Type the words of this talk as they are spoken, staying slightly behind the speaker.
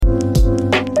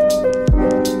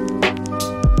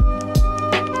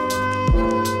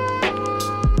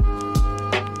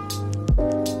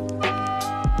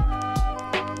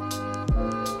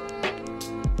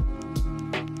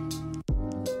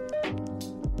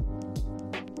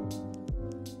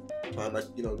and like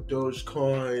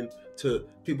Dogecoin to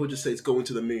people just say it's going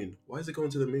to the moon. Why is it going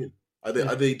to the moon? Are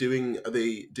they doing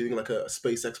like a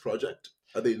SpaceX project?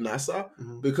 Are they NASA?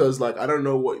 Mhm. Because like I don't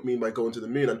know what you mean by going to the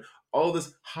moon, and all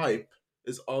this hype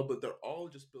is all, but they're all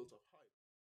just built of hype.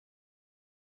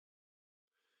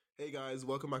 Hey guys,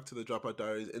 welcome back to the Dropout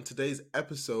Diaries. In today's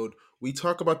episode, we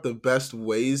talk about the best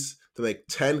ways to make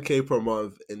 10K per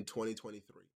month in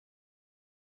 2023.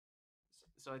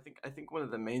 So I think one of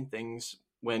the main things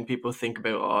when people think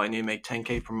about, oh, I need to make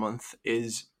 10K per month,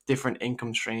 is different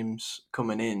income streams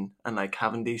coming in and like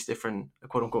having these different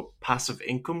quote unquote passive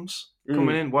incomes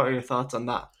coming in. What are your thoughts on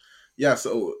that? Yeah,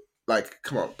 so like,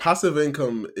 come on, passive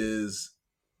income is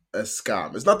a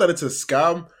scam. It's not that it's a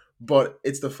scam, but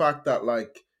it's the fact that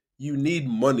like you need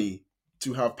money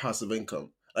to have passive income.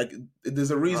 Like,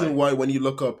 there's a reason Right. why when you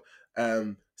look up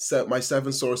my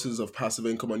 7 sources of passive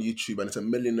income on YouTube, and it's a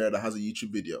millionaire that has a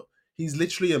YouTube video. He's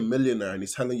literally a millionaire, and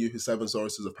he's telling you his 7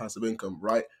 sources of passive income,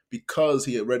 right? Because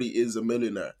he already is a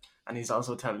millionaire. And he's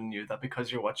also telling you that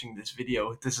because you're watching this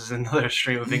video, this is another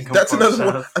stream of income That's for another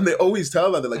one, himself. and they always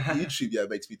tell that they're like, YouTube, yeah, it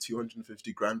makes me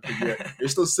 250 grand per year. You're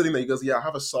still sitting there. He goes, yeah, I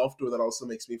have a software that also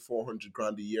makes me 400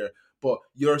 grand a year. But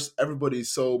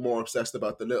everybody's so more obsessed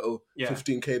about the little Yeah.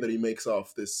 15K that he makes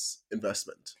off this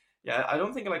investment. Yeah, I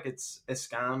don't think like it's a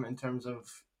scam in terms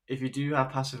of if you do have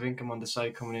passive income on the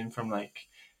side coming in from like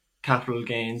capital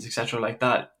gains, etc., like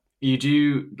that. You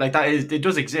do like that is it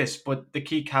does exist, but the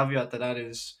key caveat to that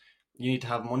is you need to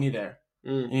have money there.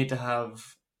 You need to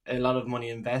have a lot of money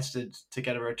invested to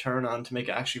get a return on to make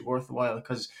it actually worthwhile.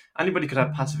 Because anybody could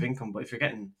have passive income, but if you're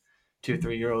getting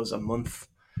 €2-3 a month,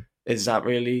 is that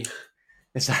really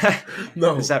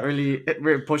No, is that really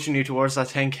pushing you towards that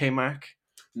 10K mark?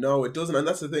 no, it doesn't. And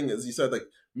that's the thing, as you said, like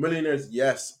millionaires,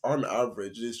 yes, on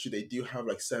average, it is true they do have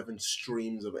like 7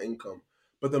 streams of income.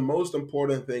 But the most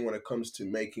important thing when it comes to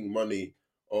making money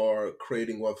or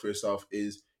creating wealth for yourself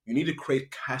is you need to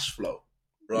create cash flow,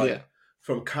 right? Yeah.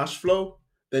 From cash flow,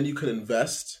 then you can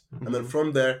invest, and then Mhm.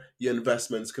 from there, your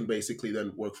investments can basically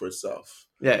then work for itself.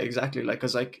 Yeah, exactly. Like,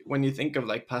 because like when you think of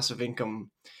like passive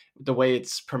income, the way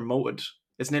it's promoted,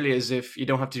 it's nearly as if you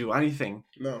don't have to do anything.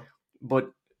 No,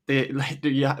 But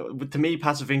to me,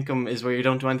 passive income is where you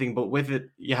don't do anything, but with it,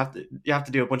 you have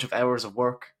to do a bunch of hours of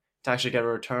work to actually get a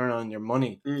return on your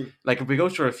money. Mm. Like if we go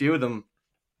through a few of them,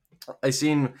 I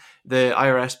seen the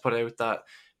IRS put out that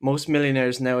most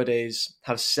millionaires nowadays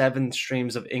have 7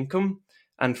 streams of income,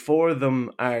 and 4 of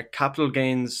them are capital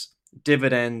gains,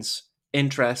 dividends,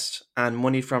 interest, and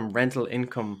money from rental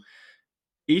income.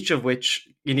 Each of which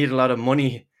you need a lot of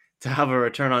money to have a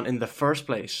return on in the first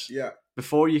place Yeah.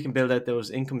 before you can build out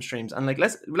those income streams. And like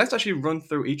let's actually run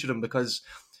through each of them, because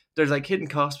there's like hidden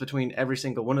costs between every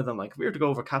single one of them. Like if we were to go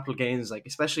over capital gains, like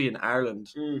especially in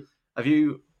Ireland, Mm. have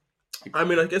you? I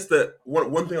mean, I guess the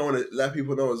one thing I want to let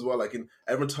people know as well, like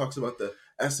everyone talks about the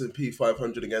S&P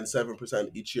 500 again,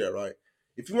 7% each year, right?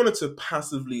 If you wanted to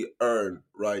passively earn,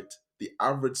 right, the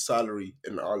average salary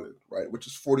in Ireland, right, which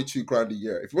is 42 grand a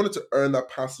year, if you wanted to earn that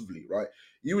passively, right,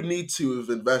 you would need to have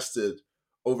invested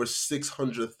over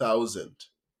 600,000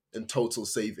 in total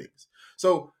savings.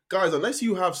 So, guys, unless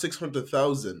you have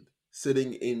 600,000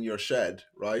 sitting in your shed,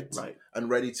 right, Right. and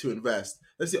ready to invest,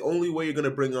 that's the only way you're going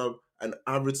to bring up an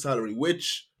average salary,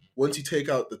 which once you take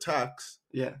out the tax,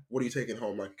 Yeah. what are you taking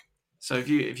home, like? So if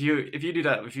you do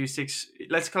that, if you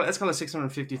let's call it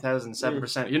 650,000,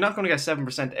 7%. You're not going to get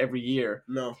 7% every year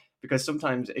No. because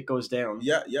sometimes it goes down.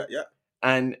 Yeah.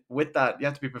 And with that, you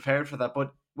have to be prepared for that.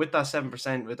 But with that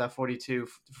 7%, with that 42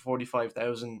 to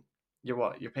 45,000,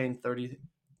 you're paying 30,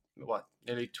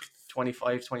 nearly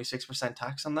 25, 26%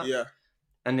 tax on that. Yeah.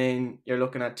 And then you're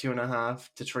looking at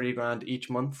 2.5 to 3 grand each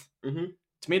month. Mm-hmm.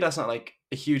 To me, that's not like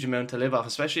a huge amount to live off,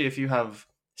 especially if you have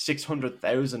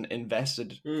 600,000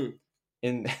 invested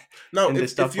in Now, in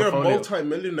this stock if you're a portfolio.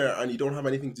 multi-millionaire and you don't have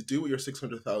anything to do with your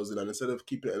 600,000, and instead of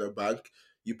keeping it in a bank,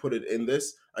 you put it in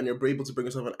this, and you're able to bring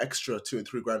yourself an extra 2 and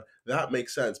 3 grand, that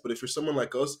makes sense. But if you're someone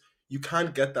like us, you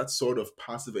can't get that sort of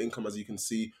passive income, as you can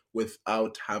see,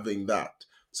 without having that.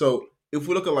 So if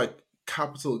we look at like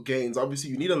capital gains, obviously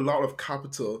you need a lot of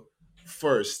capital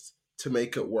first to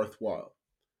make it worthwhile,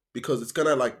 because it's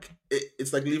gonna like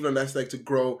it's like leaving a nest egg to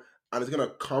grow, and it's gonna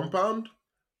compound,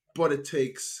 but it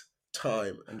takes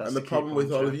time. And that's And the the key problem with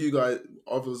point, all yeah. of you guys,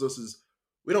 all of us, is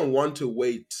we don't want to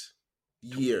wait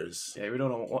years. Yeah, you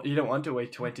don't want to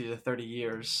wait 20 to 30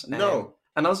 years. No.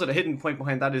 And also the hidden point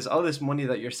behind that is all this money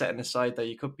that you're setting aside that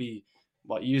you could be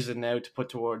using now to put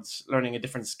towards learning a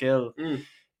different skill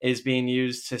is being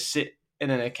used to sit in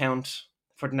an account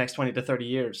for the next 20 to 30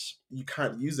 years. You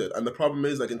can't use it. And the problem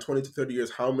is, like, in 20 to 30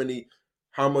 years, how many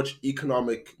how much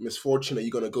economic misfortune are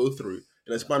you going to go through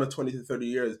in a span of 20 to 30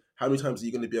 years? How many times are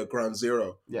you going to be at ground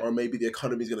zero? Yeah. Or maybe the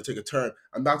economy is going to take a turn.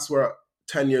 And that's where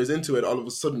 10 years into it, all of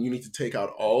a sudden you need to take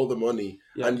out all the money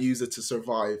and use it to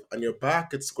survive. And you're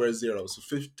back at square zero.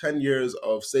 So 10 years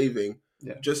of saving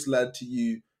just led to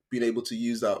you being able to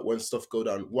use that when stuff go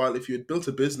down. While if you had built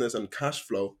a business and cash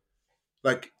flow,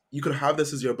 like you could have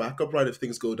this as your backup, right, if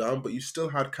things go down, but you still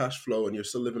had cash flow and you're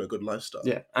still living a good lifestyle.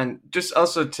 Yeah, and just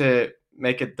also to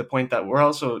make it the point that we're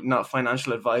also not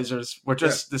financial advisors. We're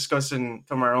just discussing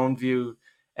from our own view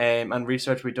and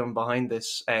research we've done behind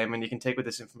this, and you can take with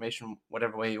this information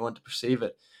whatever way you want to perceive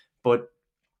it. But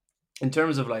in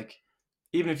terms of like,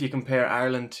 even if you compare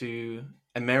Ireland to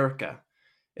America,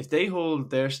 if they hold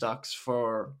their stocks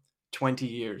for 20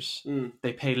 years,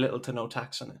 they pay little to no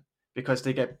tax on it because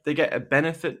they get a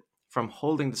benefit from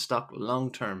holding the stock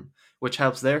long term, which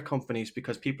helps their companies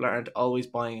because people aren't always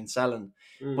buying and selling.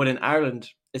 But in Ireland,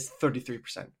 it's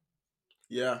 33%.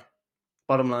 Yeah.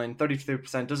 Bottom line,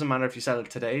 33%. Doesn't matter if you sell it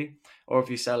today or if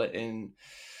you sell it in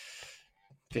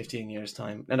 15 years'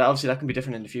 time. And obviously that can be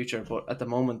different in the future, but at the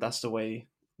moment, that's the way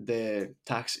the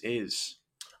tax is.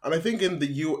 And I think in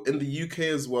the UK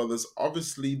as well, there's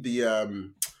obviously the I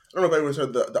don't know if anyone's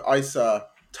heard the ISA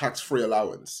tax-free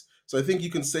allowance. So I think you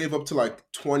can save up to like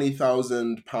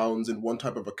 £20,000 in one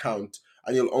type of account,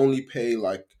 and you'll only pay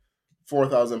like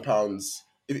 £4,000.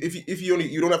 If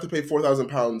you don't have to pay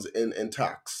 £4,000 in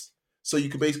tax, so you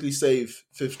could basically save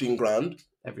 15 grand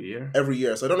every year. Every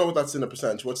year. So I don't know what that's in a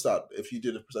percentage. What's that? If you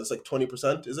did a percent, it's like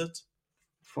 20%, is it?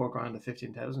 4 grand to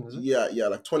 15,000, is it? Yeah,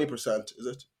 like 20%, is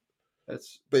it?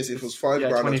 It's basically if it was 5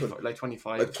 grand,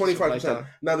 25, like 25%.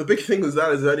 Now the big thing is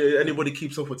that anybody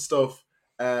keeps up with stuff.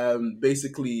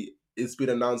 Basically, it's been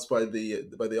announced by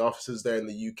the officers there in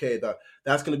the UK that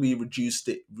that's going to be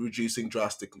reducing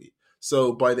drastically.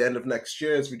 So by the end of next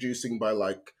year, it's reducing by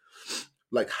like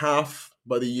half.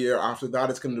 By the year after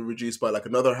that, it's going to reduce by like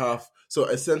another half. So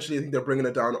essentially, I think they're bringing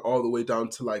it down all the way down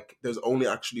to like there's only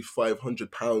actually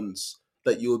 £500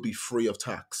 that you'll be free of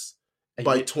tax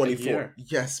by 24.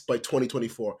 Yes, by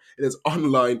 2024. It is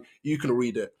online. You can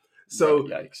read it. So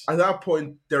at that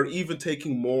point, they're even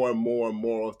taking more and more and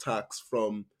more of tax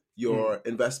from your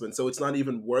investment. So it's not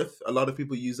even worth. A lot of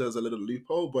people use it as a little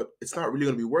loophole, but it's not really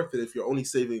going to be worth it if you're only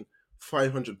saving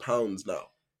 £500 now.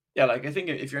 Yeah, like I think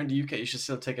if you're in the UK, you should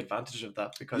still take advantage of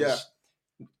that because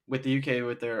with the UK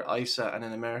with their ISA and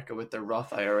in America with their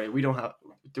Roth IRA, we don't have.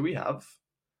 Do we have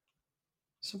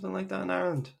something like that in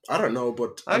Ireland? I don't know,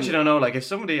 but I actually don't know. Like, if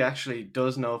somebody actually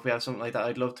does know if we have something like that,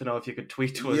 I'd love to know if you could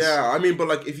tweet to us. Yeah, I mean, but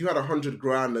like if you had 100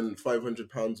 grand and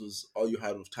 £500 was all you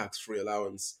had with tax-free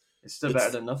allowance, it's still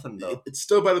better than nothing, though. It's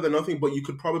still better than nothing, but you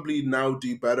could probably now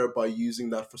do better by using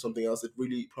that for something else. It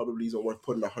really probably isn't worth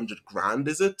putting 100 grand,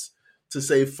 is it? To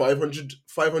save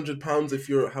 £500 if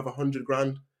you have 100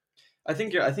 grand. I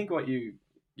think what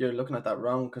you're looking at that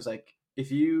wrong because like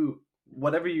if you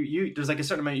whatever you there's like a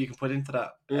certain amount you can put into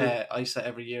that ISA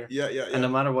every year. Yeah. And no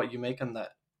matter what you make on that,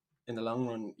 in the long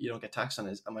run, you don't get taxed on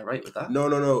it. Am I right with that?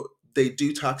 No. They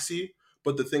do tax you,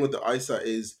 but the thing with the ISA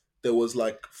is there was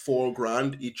like 4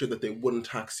 grand each year that they wouldn't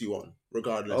tax you on,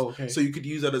 regardless. Oh, okay. So you could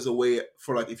use that as a way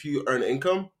for like if you earn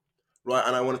income, right,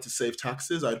 and I wanted to save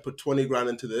taxes, I'd put 20 grand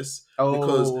into this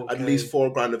because at least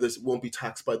 4 grand of this won't be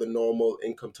taxed by the normal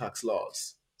income tax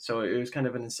laws. So it was kind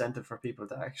of an incentive for people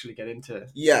to actually get into.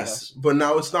 Yes, but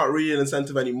now it's not really an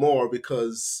incentive anymore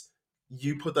because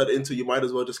you put that into, you might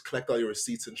as well just collect all your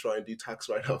receipts and try and do tax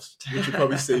write-offs, which would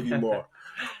probably save you more.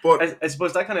 But I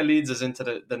suppose that kind of leads us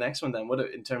into the next one then. What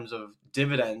in terms of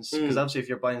dividends? Because obviously if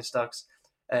you're buying stocks,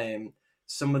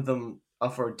 some of them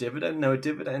offer a dividend. Now a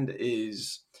dividend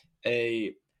is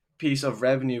a piece of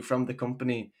revenue from the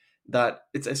company that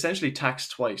it's essentially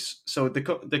taxed twice. So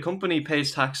the company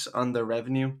pays tax on their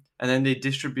revenue and then they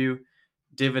distribute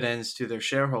dividends to their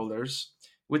shareholders.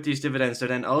 With these dividends, they're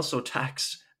then also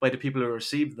taxed by the people who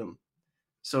receive them.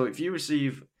 So if you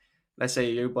receive, let's say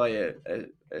you buy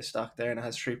a stock there and it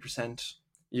has 3%,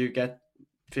 you get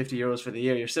 €50 for the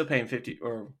year, you're still paying 50,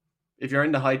 or if you're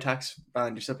in the high tax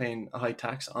band, you're still paying a high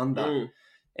tax on that,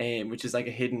 which is like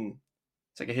a hidden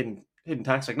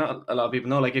tax. Like not a lot of people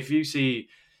know. Like if you see,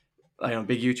 I know,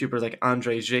 big YouTubers like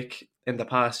Andrei Zik in the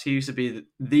past, he used to be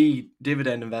the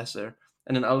dividend investor,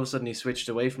 and then all of a sudden he switched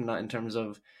away from that in terms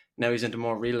of now he's into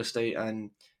more real estate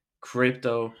and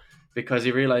crypto because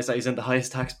he realized that he's in the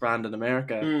highest tax brand in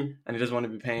America and he doesn't want to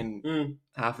be paying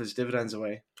half his dividends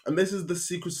away. And this is the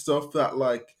secret stuff that,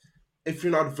 like, if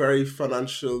you're not very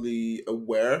financially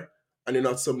aware and you're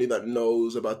not somebody that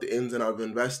knows about the ins and outs of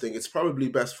investing, it's probably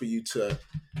best for you to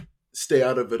stay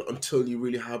out of it until you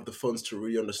really have the funds to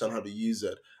really understand how to use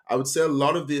it. I would say a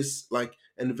lot of this, like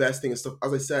investing and stuff,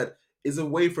 as I said, is a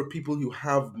way for people who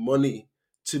have money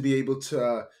to be able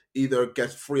to either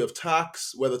get free of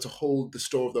tax, whether to hold the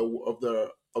store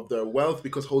of their wealth,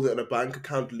 because holding it in a bank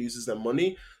account loses their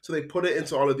money. So they put it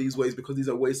into all of these ways because these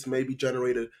are ways to maybe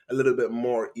generate it a little bit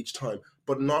more each time,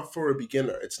 but not for a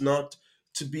beginner. It's not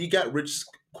to be get rich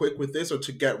quick with this or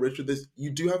to get rich with this. You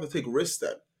do have to take risks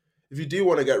then. If you do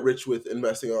want to get rich with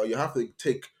investing, or you have to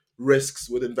take risks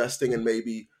with investing in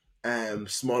maybe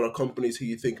smaller companies who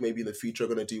you think maybe in the future are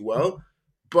going to do well.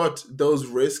 But those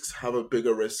risks have a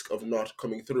bigger risk of not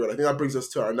coming through. And I think that brings us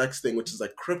to our next thing, which is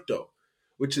like crypto,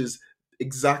 which is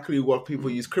exactly what people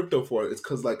use crypto for. It's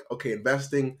because like, okay,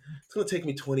 investing, it's going to take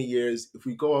me 20 years. If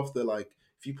we go off the like,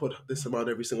 if you put this amount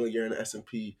every single year in the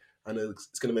S&P, and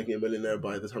it's going to make me a millionaire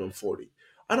by the time I'm 40.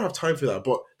 I don't have time for that.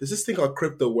 But there's this thing called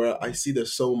crypto where I see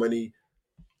there's so many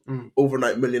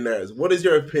overnight millionaires. What is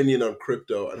your opinion on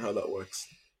crypto and how that works?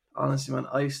 Honestly, man,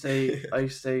 I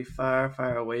stay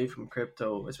far away from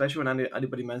crypto, especially when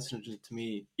anybody mentioned it to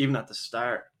me, even at the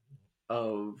start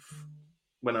of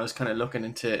when I was kind of looking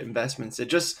into investments. It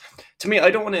just, to me, I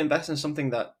don't want to invest in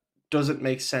something that doesn't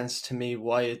make sense to me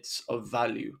why it's of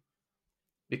value.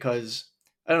 Because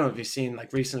I don't know if you've seen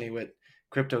like recently with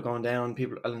crypto going down,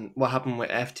 people, and what happened with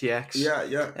FTX.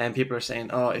 Yeah. And people are saying,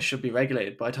 oh, it should be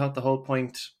regulated. But I thought the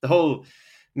whole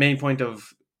main point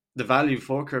of the value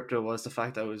for crypto was the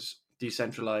fact that it was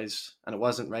decentralized and it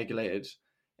wasn't regulated.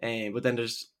 But then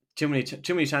there's too many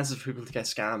chances for people to get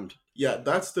scammed. Yeah,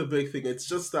 that's the big thing. It's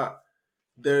just that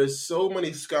there's so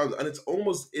many scams, and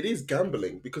it is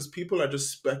gambling because people are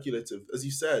just speculative. As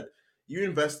you said, you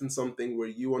invest in something where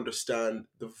you understand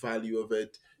the value of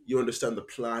it, you understand the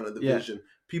plan and the vision.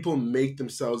 People make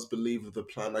themselves believe of the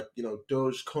plan, like,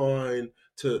 Dogecoin,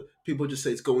 to people just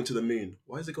say it's going to the moon.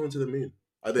 Why is it going to the moon?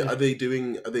 Are they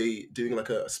doing like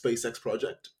a SpaceX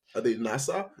project? Are they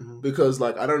NASA? Mm-hmm. Because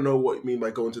like I don't know what you mean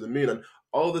by going to the moon, and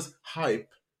all this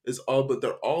hype is all, but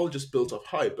they're all just built off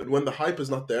hype. And when the hype is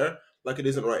not there, like it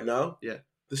isn't right now,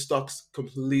 the stocks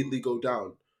completely go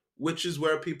down, which is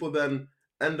where people then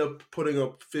end up putting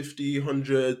up 50,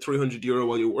 100, 300 euro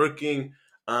while you're working,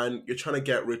 and you're trying to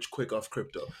get rich quick off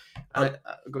crypto.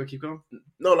 Go to keep going.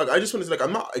 No, like I just want to say, like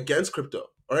I'm not against crypto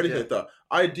or anything like that.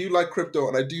 I do like crypto,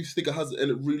 and I do think it has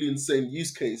a really insane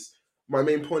use case. My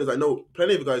main point is I know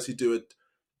plenty of guys who do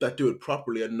it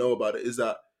properly and know about it, is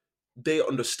that they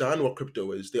understand what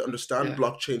crypto is. They understand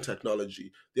blockchain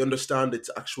technology. They understand its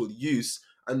actual use.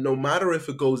 And no matter if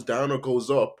it goes down or goes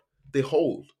up, they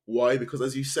hold. Why? Because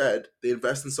as you said, they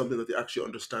invest in something that they actually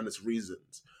understand its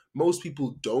reasons. Most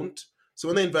people don't. So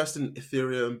when they invest in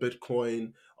Ethereum,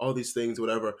 Bitcoin, all these things,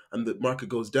 whatever, and the market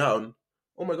goes down,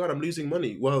 oh my God, I'm losing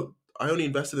money. Well, I only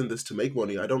invested in this to make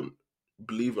money. I don't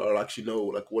believe or actually know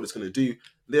like what it's going to do.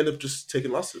 They end up just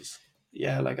taking losses.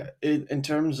 Yeah, like in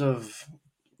terms of,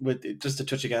 with just to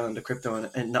touch again on the crypto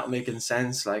and not making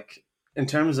sense, like in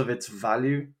terms of its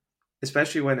value,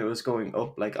 especially when it was going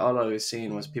up, like all I was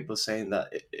seeing was people saying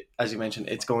that, as you mentioned,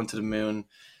 it's going to the moon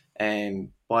and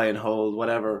buy and hold,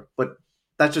 whatever. But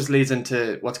that just leads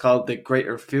into what's called the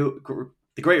greater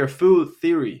fool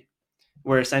theory,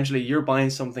 where essentially you're buying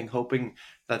something hoping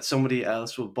that somebody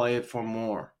else will buy it for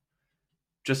more,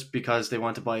 just because they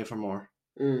want to buy it for more.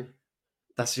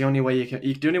 That's the only way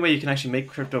the only way you can actually make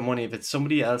crypto money, if it's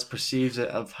somebody else perceives it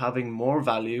of having more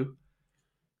value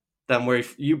than where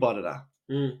you bought it at.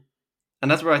 And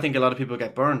that's where I think a lot of people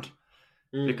get burned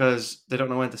because they don't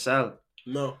know when to sell.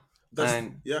 No.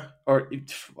 Or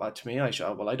to me,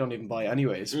 I don't even buy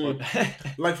anyways. But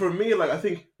like for me, like I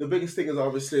think the biggest thing is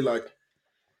obviously like,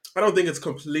 I don't think it's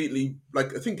completely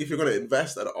like, I think if you're going to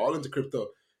invest at all into crypto,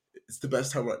 it's the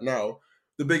best time right now.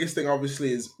 The biggest thing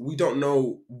obviously is we don't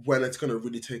know when it's going to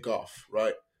really take off,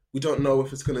 right? We don't know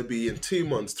if it's going to be in 2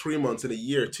 months, 3 months, in a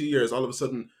year, 2 years. All of a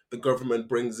sudden, the government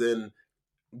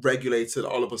regulates it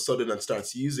all of a sudden and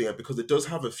starts using it because it does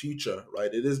have a future,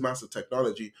 right? It is massive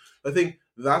technology. I think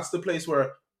that's the place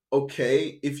where,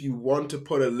 okay, if you want to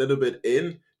put a little bit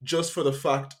in, just for the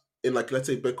fact, in like, let's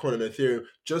say Bitcoin and Ethereum,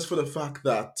 just for the fact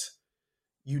that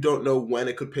you don't know when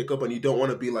it could pick up, and you don't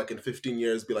want to be like in 15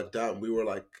 years, be like, damn, we were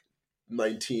like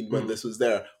 19 when this was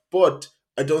there. But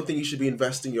I don't think you should be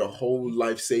investing your whole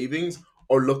life savings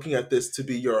or looking at this to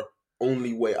be your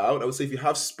only way out. I would say if you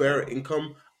have spare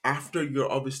income after you're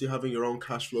obviously having your own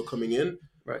cash flow coming in,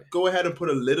 right, go ahead and put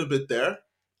a little bit there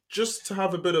just to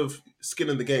have a bit of skin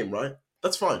in the game, right?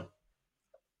 That's fine.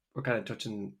 We're kind of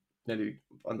touching nearly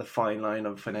on the fine line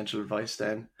of financial advice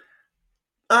then.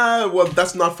 Well,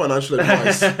 that's not financial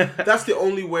advice. That's the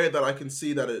only way that I can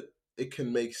see that it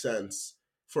can make sense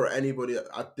for anybody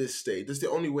at this stage. This is the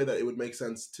only way that it would make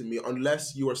sense to me,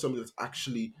 unless you are somebody that's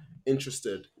actually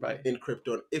interested Right. in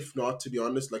crypto. And if not, to be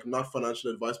honest, like, not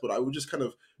financial advice, but I would just kind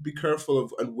of be careful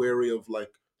of and wary of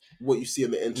like what you see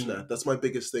on the internet. That's my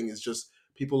biggest thing, is just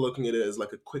people looking at it as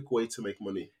like a quick way to make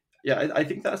money. Yeah, I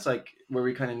think that's like where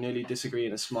we kind of nearly disagree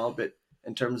in a small bit,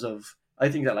 in terms of, I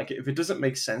think that like if it doesn't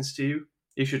make sense to you,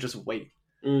 you should just wait.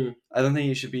 I don't think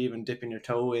you should be even dipping your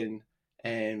toe in,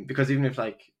 and because even if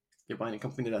like you're buying a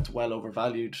company that's well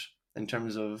overvalued in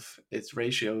terms of its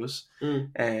ratios,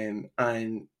 and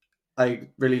I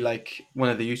really like one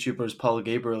of the YouTubers, Paul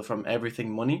Gabriel from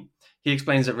Everything Money. He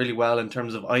explains it really well in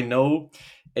terms of, I know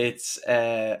it's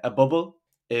a bubble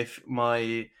if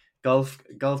my golf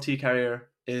tee carrier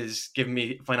is giving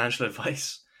me financial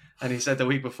advice. And he said the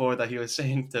week before that he was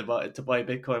saying to buy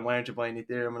Bitcoin, why aren't you buying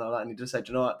Ethereum and all that? And he just said,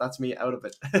 you know what, that's me out of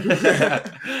it.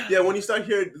 Yeah, when you start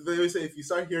hearing, they always say, if you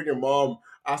start hearing your mom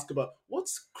ask about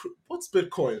what's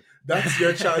Bitcoin, that's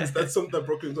your chance. That's something that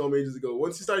Brooklyn told me ages ago.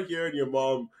 Once you start hearing your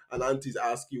mom and aunties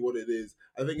ask you what it is,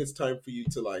 I think it's time for you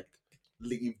to like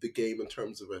leave the game in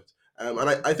terms of it. And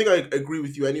I think I agree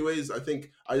with you anyways. I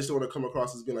think I just don't want to come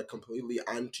across as being like completely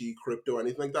anti-crypto or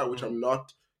anything like that, which I'm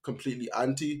not completely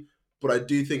anti. But I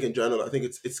do think in general, I think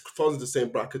it's falls into the same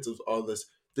brackets of all this.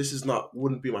 This is not,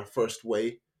 wouldn't be my first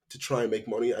way to try and make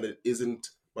money, and it isn't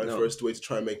my first way to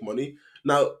try and make money.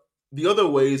 Now, the other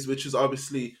ways, which is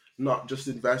obviously not just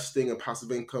investing and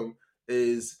passive income,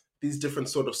 is these different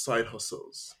sort of side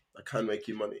hustles that can make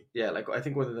you money. Yeah, like I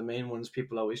think one of the main ones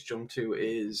people always jump to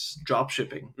is drop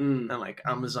shipping and like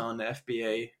Amazon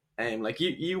FBA. And like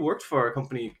you worked for a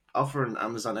company offering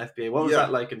Amazon FBA. What was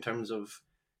that like in terms of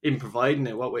even providing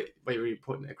it? What way were you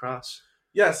putting it across?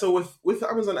 Yeah, so with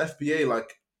Amazon FBA,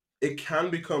 like, it can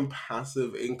become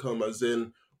passive income, as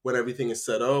in when everything is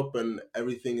set up and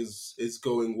everything is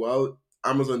going well,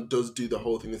 Amazon does do the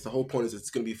whole thing. It's the whole point is it's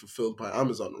going to be fulfilled by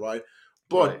Amazon, right?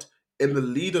 But in the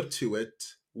lead up to it,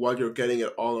 while you're getting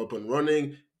it all up and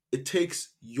running, it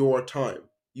takes your time.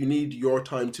 You need your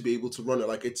time to be able to run it.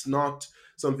 Like, it's not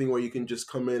something where you can just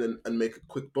come in and make a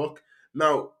quick buck.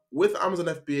 Now, with Amazon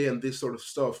FBA and this sort of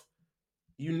stuff,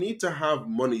 you need to have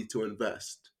money to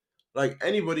invest. Like,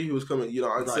 anybody who's coming,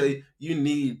 I'd say you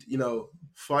need,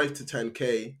 5 to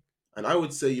 10K. And I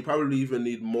would say you probably even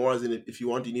need more, as in, if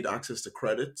you need access to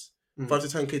credit. 5 to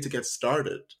 10K to get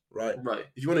started, right?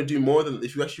 If you want to do more than,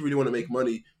 if you actually really want to make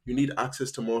money, you need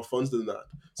access to more funds than that.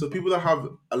 So people that have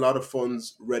a lot of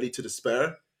funds ready to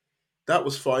spare, that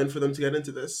was fine for them to get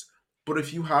into this. But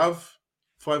if you have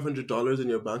 $500 in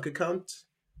your bank account,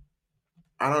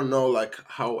 I don't know, like,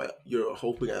 how you're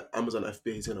hoping Amazon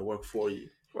FBA is going to work for you.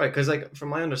 Right, because like from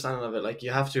my understanding of it, like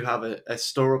you have to have a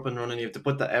store up and running. You have to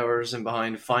put the hours in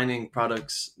behind finding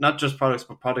products, not just products,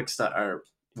 but products that are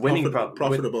winning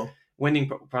profitable. Winning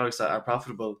products that are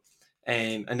profitable.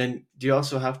 And then do you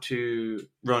also have to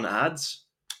run ads?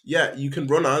 Yeah, you can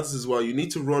run ads as well. You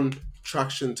need to run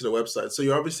traction to the website. So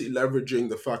you're obviously leveraging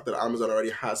the fact that Amazon already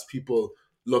has people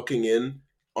looking in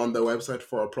on their website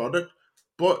for a product.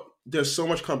 But there's so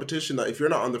much competition that if you're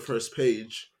not on the first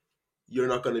page, you're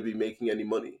not going to be making any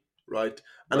money, right?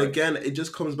 And again, it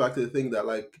just comes back to the thing that,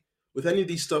 like, with any of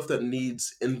these stuff that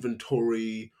needs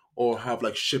inventory or have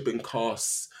like shipping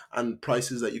costs and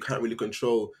prices that you can't really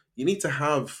control, you need to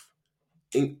have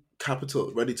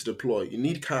capital ready to deploy. You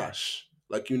need cash.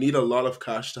 Like, you need a lot of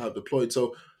cash to have deployed.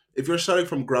 So if you're starting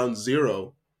from ground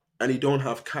zero and you don't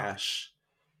have cash,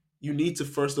 you need to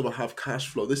first of all have cash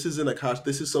flow. This isn't a cash.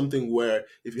 This is something where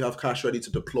if you have cash ready to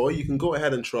deploy, you can go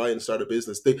ahead and try and start a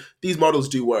business. These models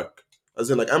do work. As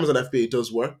in, like, Amazon FBA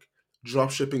does work. Drop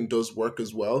shipping does work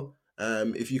as well.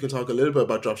 If you can talk a little bit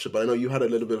about drop shipping, I know you had a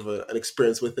little bit of an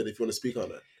experience with it. If you want to speak on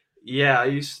it. Yeah, I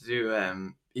used to do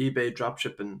eBay drop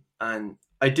shipping, and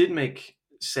I did make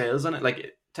sales on it.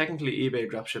 Like, technically, eBay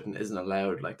drop shipping isn't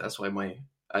allowed. Like, that's why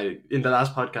in the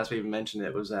last podcast we even mentioned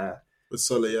it was with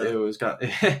Sully, yeah.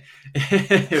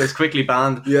 It was quickly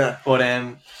banned. Yeah. But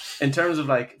in terms of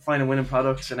like finding winning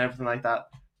products and everything like that,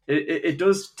 it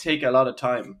does take a lot of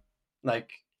time.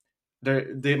 Like,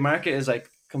 the market is like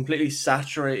completely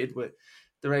saturated with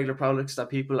the regular products that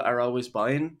people are always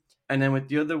buying, and then with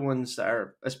the other ones that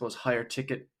are, I suppose, higher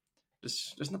ticket,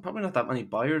 there's probably not that many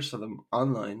buyers for them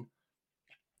online.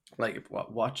 Like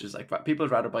watches, like people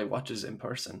would rather buy watches in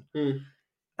person.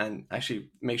 And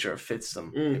actually make sure it fits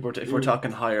them. If we're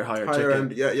talking higher ticket,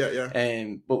 end,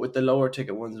 yeah. But with the lower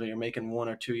ticket ones, where you're making €1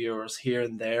 or €2 here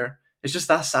and there, it's just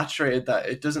that saturated that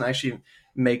it doesn't actually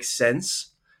make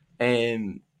sense.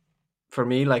 For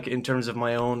me, like, in terms of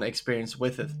my own experience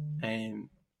with it,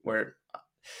 where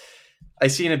I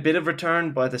seen a bit of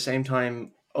return, but at the same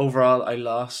time, overall, I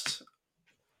lost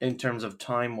in terms of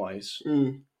time wise.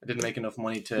 Mm, I didn't make enough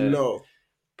money to no,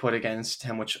 put against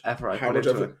how much effort I how put much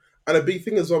into effort? it. And a big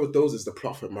thing as well with those is the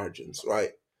profit margins,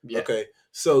 right? Yeah. Okay,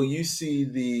 so you see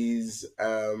these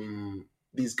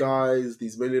guys,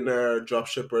 these millionaire drop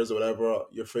shippers or whatever,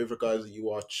 your favorite guys that you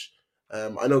watch.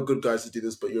 I know good guys that do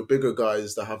this, but your bigger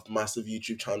guys that have massive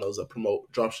YouTube channels that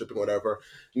promote drop shipping, whatever.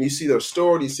 And you see their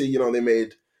store, and you see, they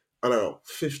made, I don't know,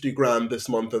 50 grand this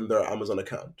month in their Amazon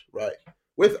account, right?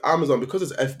 With Amazon, because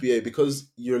it's FBA,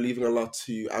 because you're leaving a lot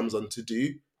to Amazon to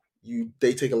do,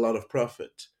 they take a lot of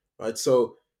profit, right?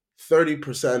 So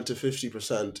 30% to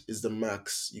 50% is the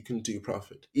max you can do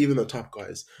profit, even the top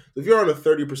guys. So if you're on a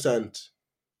 30%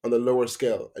 on the lower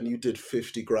scale and you did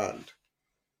 50 grand,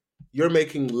 you're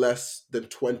making less than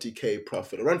 20K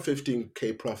profit, around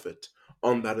 15K profit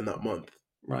on that in that month.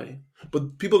 Right.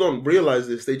 But people don't realize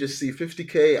this. They just see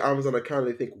 50K Amazon account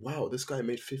and they think, wow, this guy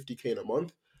made 50K in a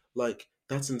month. Like,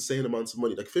 that's insane amounts of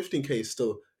money. Like, 15K is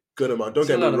still good amount. Don't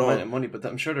It's a get me lot of wrong. money, but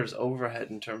I'm sure there's overhead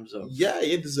in terms of Yeah,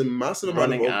 there's a massive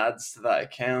amount running of ads to that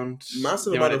account,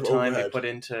 massive the amount amount of of time overhead. he put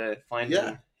into finding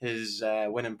Yeah. his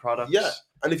winning products. Yeah.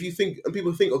 And if you think, and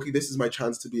people think, okay, this is my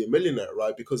chance to be a millionaire,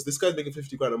 right? Because this guy's making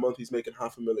 50 grand a month, he's making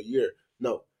 $500,000 a year.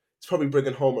 No, it's probably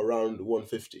bringing home around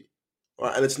 150.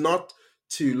 Right? And it's not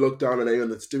to look down on anyone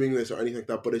that's doing this or anything like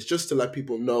that, but it's just to let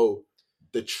people know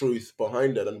the truth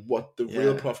behind it and what the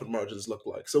real profit margins look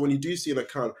like. So when you do see an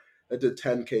account that did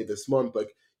 10K this month,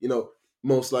 like,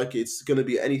 most likely it's going to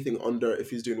be anything under, if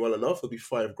he's doing well enough, it'll be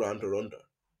 5 grand or under.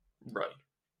 Right.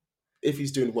 If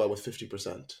he's doing well with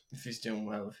 50%. If he's doing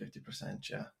well with 50%,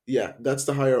 yeah. Yeah, that's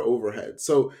the higher overhead.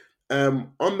 So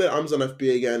on the Amazon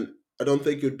FBA again, I don't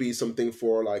think it would be something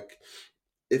for like,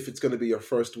 if it's going to be your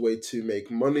first way to make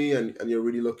money and you're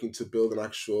really looking to build an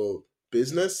actual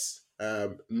business,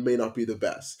 may not be the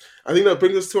best. I think that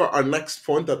brings us to our next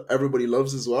point that everybody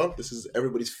loves as well. This is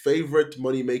everybody's favorite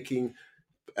money-making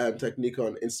technique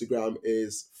on Instagram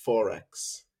is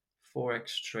Forex.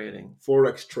 Forex trading.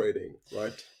 Forex trading,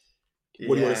 right?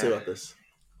 What do you want to say about this?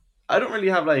 I don't really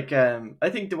have like I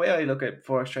think the way I look at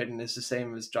forex trading is the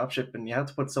same as dropshipping. You have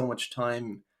to put so much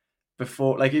time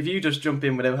before, like if you just jump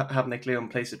in without having a clear and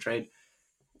place a trade,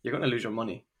 you're going to lose your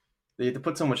money. You have to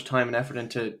put so much time and effort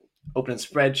into opening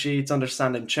spreadsheets,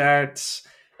 understanding charts.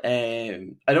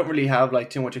 I don't really have like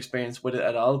too much experience with it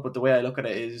at all, but the way I look at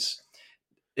it is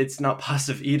it's not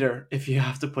passive either. If you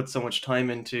have to put so much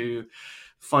time into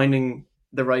finding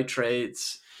the right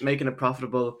trades, making it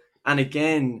profitable, and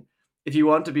again, if you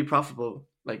want to be profitable,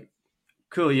 like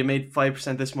cool, you made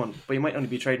 5% this month, but you might only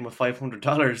be trading with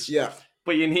 $500. Yeah.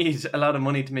 But you need a lot of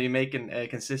money to be making a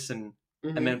consistent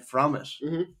amount from it.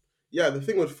 Mm-hmm. Yeah, the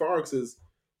thing with Forex is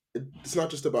it's not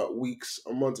just about weeks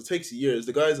or months. It takes years.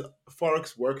 The guys,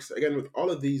 Forex works, again, with all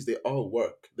of these, they all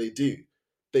work. They do.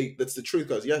 That's the truth,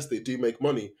 guys. Yes, they do make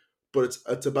money, but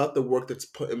it's about the work that's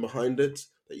put in behind it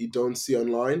that you don't see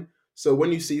online. So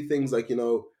when you see things like,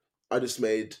 I just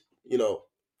made,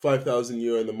 5,000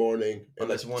 euro in the morning in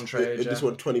this one trade, in this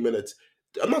one 20 minutes.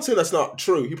 I'm not saying that's not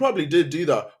true. He probably did do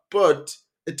that, but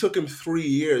it took him 3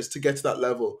 years to get to that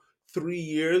level. 3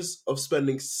 years of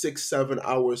spending 6-7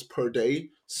 hours per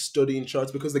day studying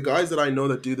charts, because the guys that I know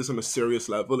that do this on a serious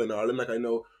level in Ireland, like I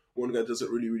know one guy that does it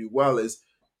really, really well, is,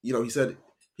 he said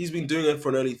he's been doing it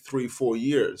for nearly 3-4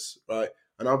 years, right?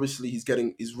 And obviously he's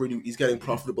getting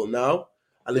profitable now,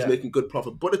 and he's making good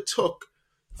profit. But it took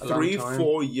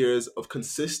 3-4 years of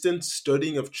consistent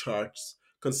studying of charts,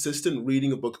 consistent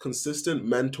reading of books, consistent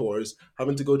mentors,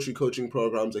 having to go through coaching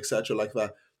programs, etc., like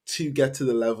that, to get to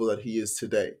the level that he is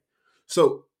today.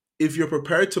 So if you're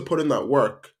prepared to put in that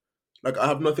work, like I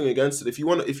have nothing against it. If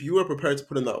you are prepared to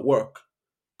put in that work,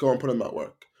 go and put in that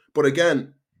work. But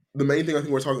again, the main thing I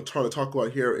think we're trying to talk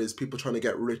about here is people trying to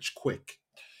get rich quick.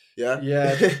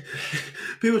 Yeah.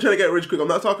 People trying to get rich quick. I'm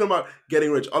not talking about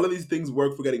getting rich. All of these things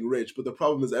work for getting rich, but the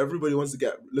problem is everybody wants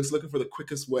to looking for the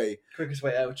quickest way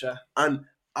out. Yeah. And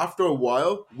after a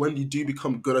while, when you do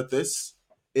become good at this,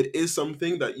 it is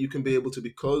something that you can be able to,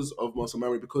 because of muscle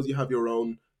memory, because you have your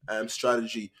own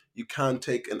strategy, you can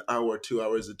take an hour, 2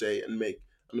 hours a day and make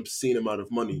an obscene amount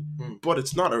of money. But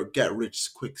it's not a get rich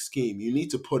quick scheme. You need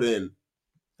to put in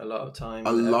a lot of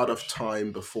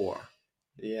time. Before.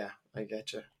 Yeah, I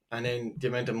get you. And then the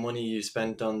amount of money you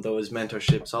spent on those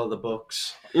mentorships, all the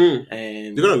books, you're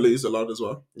gonna lose a lot as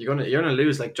well. You're gonna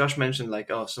lose. Like Josh mentioned,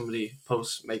 like somebody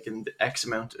posts making the X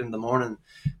amount in the morning,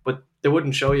 but they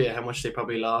wouldn't show you how much they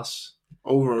probably lost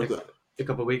over a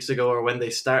couple of weeks ago or when they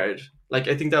started. Like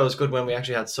I think that was good when we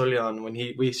actually had Sully on, when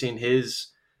we seen his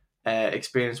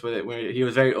experience with it, where he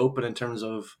was very open in terms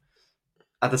of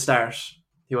at the start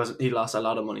he lost a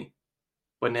lot of money,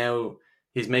 but now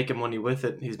he's making money with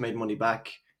it. He's made money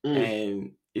back,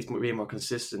 and he's being more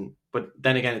consistent. But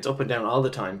then again, it's up and down all the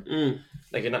time.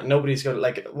 Like nobody's got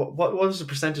like what was the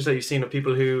percentage that you've seen of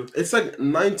people who? It's like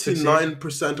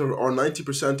 99% or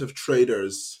 90% of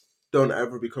traders don't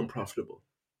ever become profitable.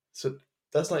 So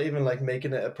that's not even like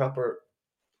making it a proper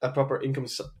income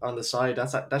on the side.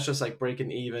 That's just like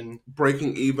breaking even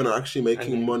and actually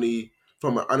making money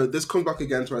from it. And this comes back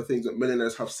again to, I think, that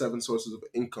millionaires have 7 sources of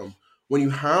income. When you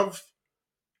have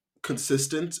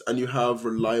consistent and you have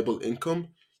reliable income,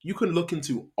 you can look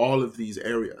into all of these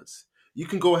areas. You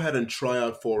can go ahead and try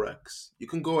out Forex. You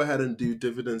can go ahead and do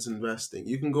dividends investing.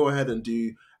 You can go ahead and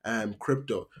do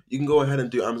crypto. You can go ahead and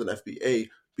do Amazon FBA,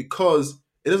 because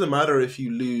it doesn't matter if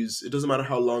you lose. It doesn't matter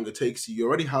how long it takes you. You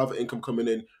already have income coming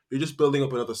in. You're just building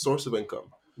up another source of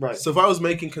income. Right. So if I was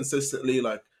making consistently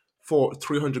like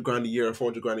 300 grand a year or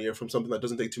 400 grand a year from something that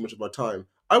doesn't take too much of my time,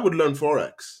 I would learn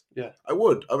Forex. Yeah. I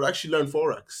would actually learn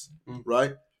Forex,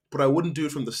 right? But I wouldn't do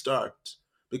it from the start,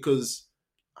 because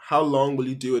how long will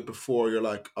you do it before you're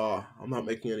like, I'm not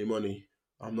making any money.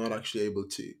 I'm not actually able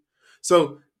to.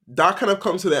 So that kind of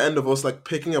comes to the end of us like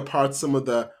picking apart some of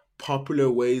the popular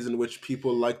ways in which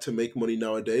people like to make money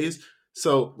nowadays.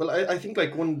 So, well, I think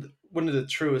like one of the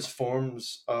truest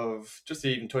forms of, just to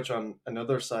even touch on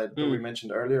another side that we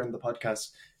mentioned earlier in the podcast,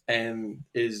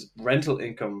 is rental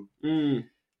income.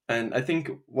 And I think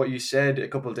what you said a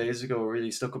couple of days ago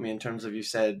really stuck with me, in terms of, you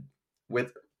said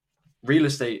with real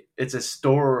estate, it's a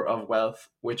store of wealth,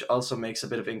 which also makes a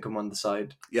bit of income on the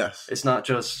side. Yes. It's not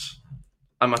just,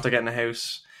 I'm after getting a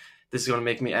house, this is going to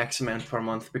make me X amount per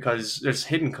month, because there's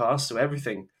hidden costs to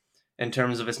everything. In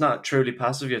terms of, it's not truly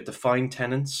passive. You have to find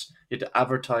tenants. You have to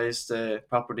advertise the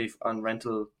property on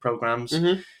rental programs.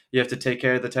 You have to take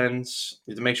care of the tenants.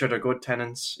 You have to make sure they're good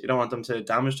tenants. You don't want them to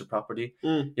damage the property.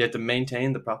 You have to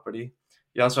maintain the property.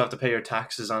 You also have to pay your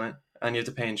taxes on it, and you have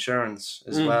to pay insurance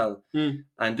as well.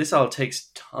 And this all takes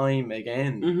time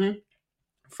again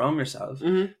from yourself.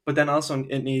 But then also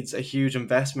it needs a huge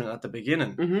investment at the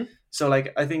beginning. So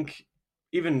like, I think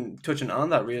even touching on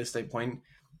that real estate point,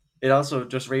 it also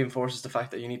just reinforces the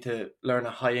fact that you need to learn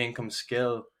a high income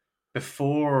skill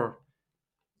before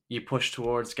you push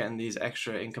towards getting these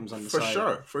extra incomes on the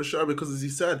side. For sure, because as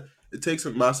you said, it takes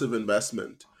a massive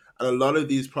investment. And a lot of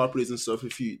these properties and stuff,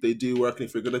 they do work, and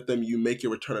if you're good at them, you make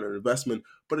your return on an investment.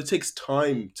 But it takes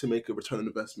time to make a return on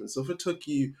investment. So if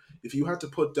you had to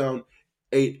put down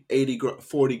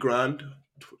 40 grand,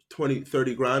 20,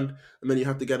 30 grand, and then you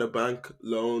have to get a bank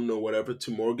loan or whatever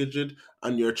to mortgage it,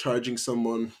 and you're charging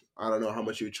someone, I don't know how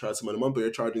much you would charge someone a month, but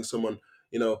you're charging someone,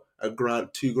 a grand,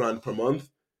 2 grand per month.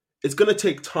 It's going to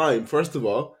take time, first of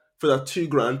all, for that 2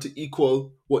 grand to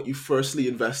equal what you firstly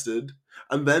invested,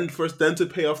 and then to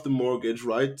pay off the mortgage,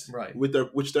 right?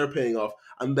 Which they're paying off,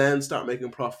 and then start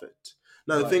making profit.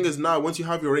 Now, the thing is, now, once you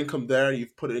have your income there,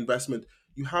 you've put an investment,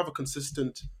 you have a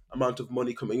consistent amount of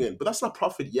money coming in, but that's not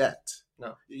profit yet.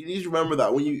 No. You need to remember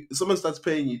that when someone starts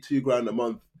paying you 2 grand a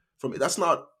month from it, that's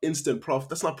not instant profit.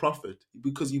 That's not profit,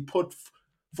 because you put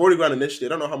 40 grand initially. I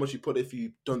don't know how much you put if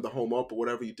you done the home up or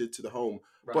whatever you did to the home,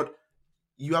 but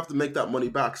you have to make that money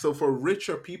back. So for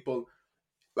richer people,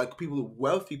 like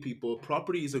wealthy people,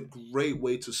 property is a great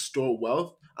way to store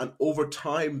wealth, and over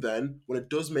time, then when it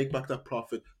does make back that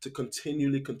profit, to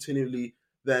continually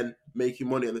then make you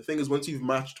money. And the thing is, once you've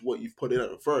matched what you've put in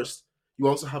at first, you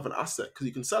also have an asset, because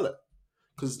you can sell it.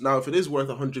 Because now, if it is worth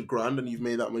 100 grand and you've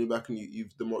made that money back, and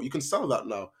you can sell that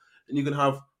now, and you can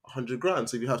have 100 grand.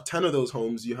 So if you have 10 of those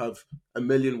homes, you have $1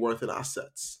 million worth in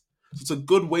assets. So it's a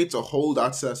good way to hold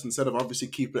assets instead of obviously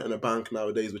keeping it in a bank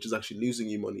nowadays, which is actually losing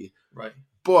you money. Right.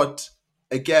 But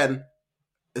again,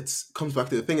 it comes back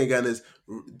to the thing again, is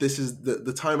this is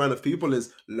the timeline of people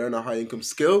is learn a high income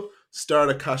skill, start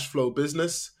a cash flow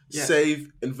business, save,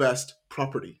 invest,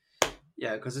 property.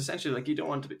 Yeah, because essentially, like, you don't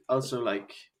want to also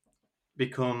like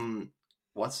become,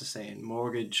 what's the saying,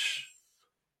 mortgage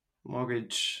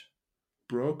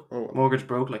broke,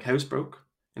 like house broke,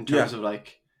 in terms of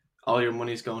like all your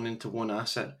money's going into one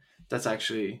asset. That's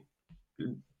actually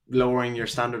lowering your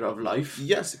standard of life.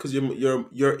 Yes, because you're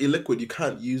illiquid. You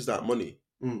can't use that money.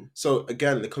 So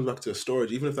again, it comes back to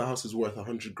storage. Even if the house is worth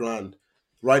 100 grand,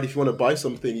 right? If you want to buy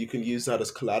something, you can use that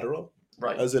as collateral.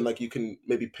 Right. As in, like, you can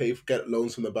maybe get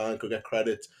loans from the bank or get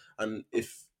credit, and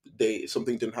if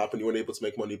something didn't happen, you weren't able to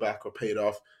make money back or pay it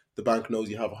off, the bank knows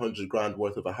you have 100 grand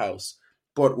worth of a house.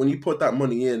 But when you put that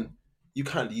money in, you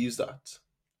can't use that.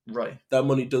 Right. That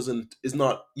money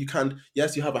you can't,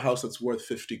 yes, you have a house that's worth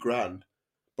 50 grand,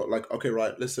 but like, okay,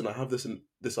 right, listen, I have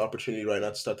this opportunity right now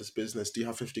to start this business. Do you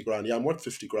have 50 grand? Yeah, I'm worth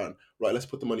 50 grand. Right, let's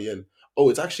put the money in. Oh,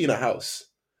 it's actually in a house.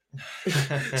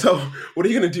 So what are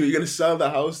you going to do? You're going to sell the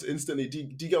house instantly. Do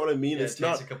you get what I mean? Yeah, It's it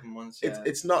takes not. a couple months. It's Yeah,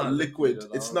 it's not liquid. at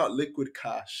It's all. not liquid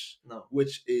cash, No.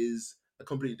 which is a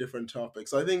completely different topic.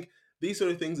 So I think these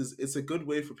sort of things it's a good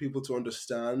way for people to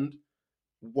understand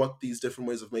what these different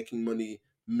ways of making money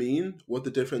mean, what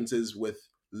the difference is with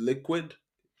liquid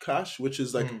cash, which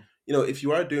is like, if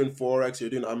you are doing Forex, you're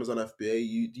doing Amazon FBA,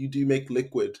 you do make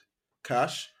liquid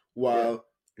cash, while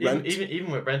rent.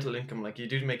 Even with rental income, like you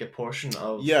do make a portion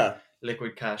of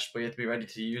liquid cash, but you have to be ready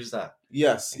to use that.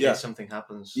 Yes, in case something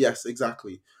happens. Yes,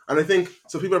 exactly. And I think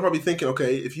so. People are probably thinking,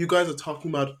 okay, if you guys are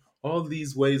talking about all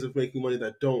these ways of making money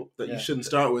that you shouldn't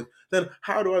start with, then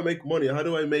how do I make money? How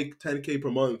do I make 10K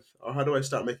per month? Or how do I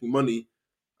start making money?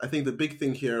 I think the big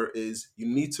thing here is you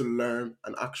need to learn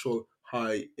an actual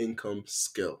high income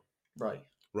skill. Right.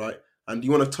 And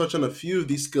you want to touch on a few of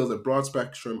these skills at broad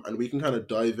spectrum, and we can kind of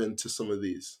dive into some of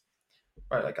these.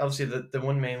 Right. Like obviously the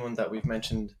one main one that we've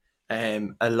mentioned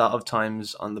a lot of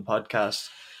times on the podcast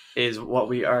is what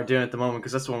we are doing at the moment,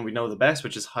 because that's the one we know the best,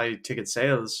 which is high ticket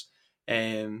sales.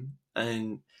 And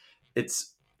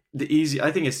it's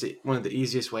I think it's one of the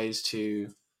easiest ways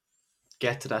to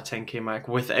get to that 10K mark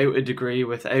without a degree,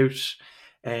 without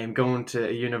going to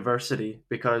a university,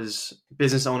 because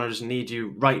business owners need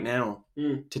you right now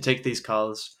to take these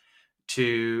calls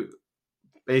to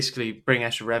basically bring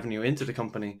extra revenue into the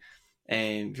company.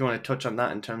 And if you want to touch on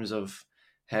that in terms of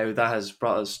how that has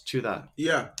brought us to that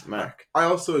mark. I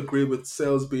also agree with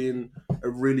sales being a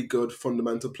really good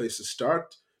fundamental place to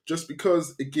start, just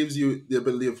because it gives you the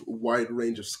ability of a wide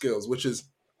range of skills, which is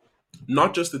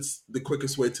not just it's the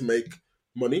quickest way to make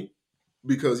money,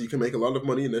 because you can make a lot of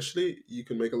money initially, you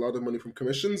can make a lot of money from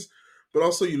commissions, but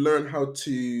also you learn how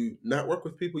to network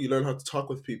with people, you learn how to talk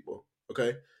with people,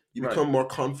 okay? You become more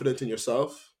confident in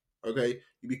yourself, okay?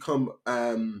 You become...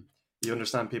 you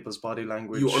understand people's body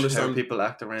language, you understand how people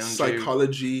act around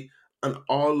psychology, and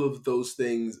all of those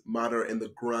things matter in the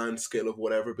grand scale of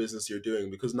whatever business you're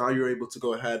doing, because now you're able to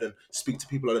go ahead and speak to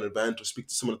people at an event or speak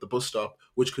to someone at the bus stop,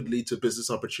 which could lead to a business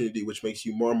opportunity, which makes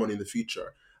you more money in the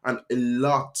future. And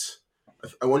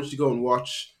I want you to go and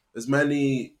watch as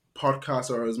many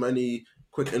podcasts or as many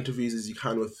quick interviews as you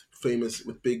can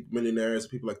with big millionaires,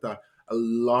 people like that. A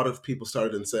lot of people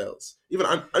started in sales. Even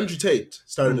Andrew Tate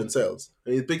started in sales.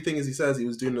 I mean, the big thing is he says he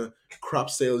was doing a crap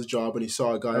sales job and he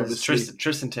saw a guy...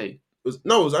 Tristan Tate. It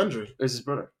was Andrew. It was his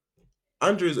brother.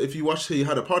 Andrew's, if you watched, he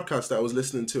had a podcast that I was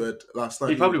listening to it last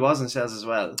night. He probably was in sales as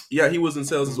well. Yeah, he was in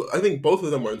sales as well. I think both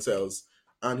of them were in sales.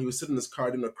 And he was sitting in his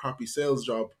car doing a crappy sales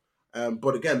job.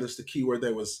 But again, just the key word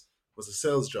there was a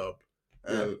sales job.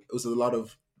 It was a lot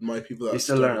of my people that... You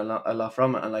still learn a lot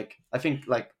from it. And I think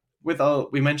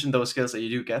we mentioned those skills that you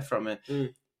do get from it.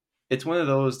 It's one of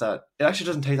those that it actually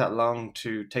doesn't take that long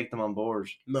to take them on board.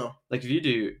 No. Like if you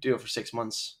do it for 6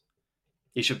 months,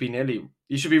 you should be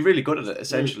really good at it,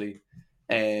 essentially,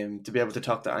 to be able to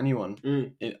talk to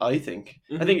anyone. I think.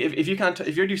 I think if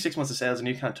you're doing 6 months of sales and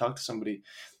you can't talk to somebody,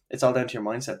 it's all down to your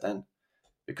mindset then.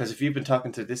 Because if you've been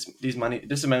talking to this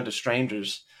amount of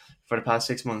strangers for the past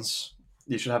 6 months,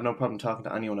 you should have no problem talking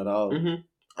to anyone at all. And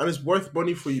it's worth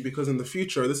money for you, because in the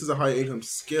future, this is a high income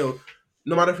skill.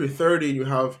 No matter if you're 30 and you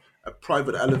have a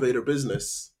private elevator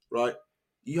business, right?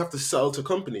 You have to sell to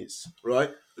companies, right?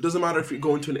 It doesn't matter if you're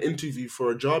going to an interview for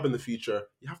a job in the future.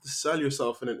 You have to sell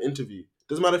yourself in an interview. It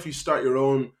doesn't matter if you start your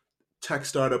own tech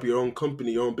startup, your own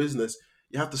company, your own business.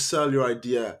 You have to sell your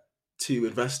idea to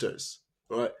investors,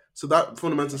 right? So that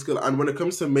fundamental skill. And when it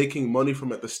comes to making money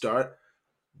from at the start,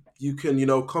 you can,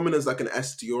 come in as like an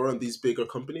SDR on these bigger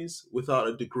companies without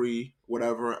a degree,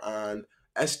 whatever. And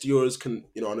SDRs can,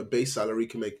 on a base salary,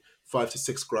 can make 5 to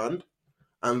 6 grand.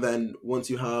 And then once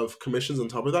you have commissions on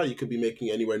top of that, you could be making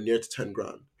anywhere near to 10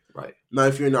 grand. Right. Now,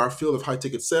 if you're in our field of high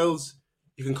ticket sales,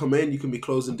 you can come in, you can be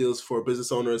closing deals for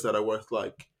business owners that are worth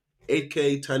like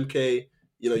 8K, 10K.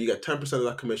 You get 10% of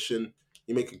that commission.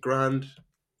 You make $1,000.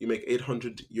 You make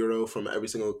 €800 from every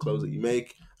single close that you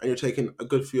make. And you're taking a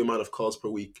good few amount of calls per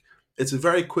week. It's a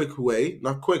very quick way,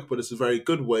 not quick, but it's a very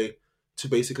good way to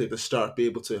basically at the start be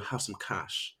able to have some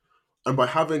cash. And by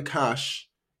having cash,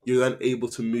 you're then able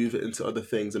to move it into other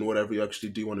things and whatever you actually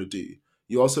do want to do.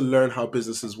 You also learn how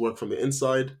businesses work from the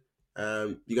inside.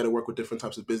 You got to work with different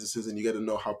types of businesses and you got to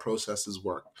know how processes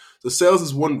work. So sales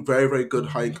is one very, very good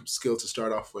high income skill to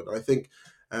start off with. I think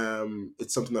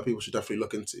it's something that people should definitely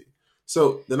look into.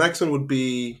 So the next one would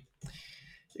be...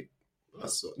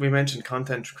 We mentioned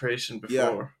content creation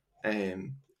before,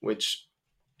 which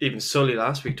even Sully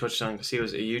last week touched on because he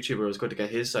was a YouTuber. It was good to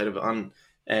get his side of it on,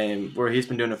 where he's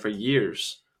been doing it for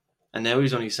years. And now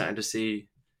he's only starting to see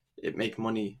it make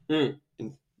money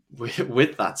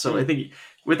with that. So I think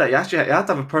with that, you have to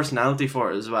have a personality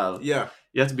for it as well. Yeah.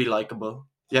 You have to be likable.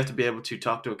 You have to be able to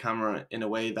talk to a camera in a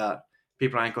way that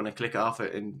people aren't going to click off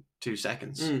it in 2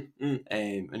 seconds.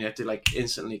 And you have to like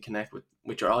instantly connect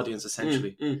with your audience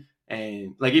essentially.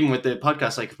 And like even with the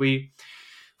podcast, like if we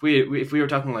were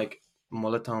talking like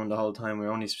mullet tone the whole time,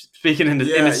 we're only speaking in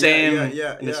the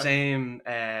same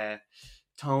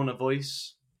tone of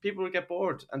voice, people would get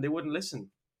bored and they wouldn't listen.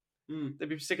 They'd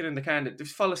be sticking in the car and they'd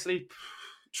fall asleep.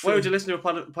 True. Why would you listen to a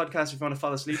podcast if you want to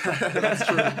fall asleep? That's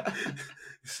true.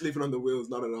 Sleeping on the wheels,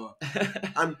 not at all.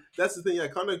 And that's the thing, yeah,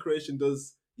 content creation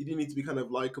you do need to be kind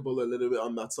of likable a little bit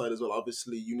on that side as well.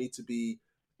 Obviously, you need to be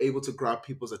able to grab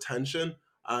people's attention.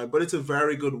 But it's a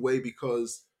very good way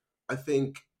because I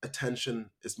think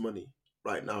attention is money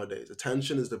right nowadays.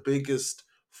 Attention is the biggest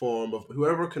form of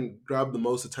whoever can grab the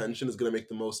most attention is going to make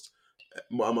the most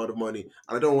amount of money.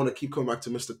 And I don't want to keep coming back to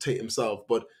Mr. Tate himself,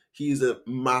 but he's a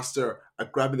master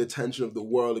at grabbing the attention of the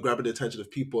world, grabbing the attention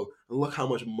of people, and look how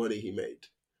much money he made,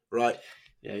 right?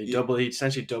 Yeah, he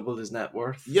essentially doubled his net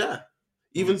worth. Yeah.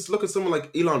 Even look at someone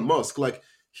like Elon Musk, like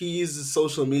he uses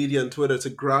social media and Twitter to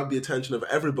grab the attention of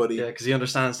everybody. Yeah, because he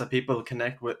understands that people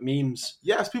connect with memes.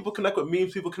 Yes, people connect with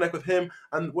memes, people connect with him.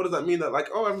 And what does that mean? That like,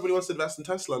 oh, everybody wants to invest in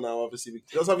Tesla now, obviously.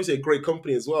 That's obviously a great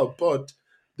company as well, but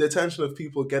the attention of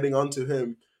people getting onto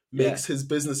him makes his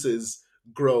businesses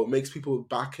grow, makes people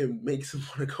back him, makes him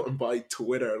want to go and buy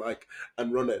Twitter, like,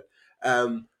 and run it.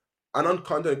 And on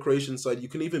content creation side, you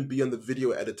can even be on the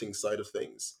video editing side of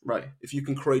things. Right. If you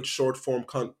can create short form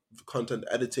content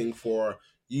editing for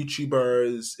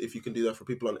YouTubers, if you can do that for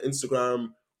people on Instagram,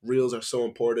 Reels are so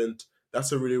important.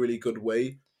 That's a really, really good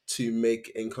way to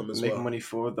make income as well. Make money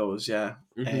for those, yeah.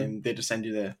 And they just send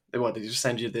you they just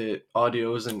send you the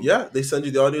audios and they send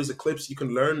you the audios, the clips. You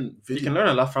can learn video. You can learn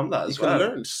a lot from that as well. You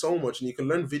can learn so much, and you can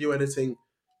learn video editing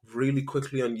really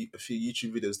quickly on a few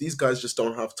YouTube videos. These guys just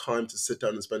don't have time to sit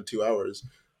down and spend 2 hours.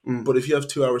 But if you have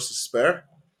 2 hours to spare,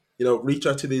 reach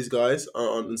out to these guys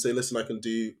and say, listen, I can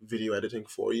do video editing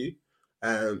for you.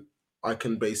 I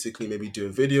can basically maybe do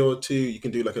a video or two. You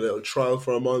can do like a little trial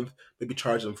for a month, maybe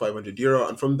charge them €500.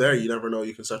 And from there, you never know,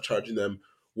 you can start charging them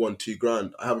 $1-2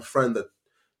 grand. I have a friend that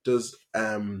does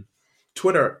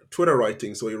Twitter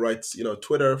writing. So he writes,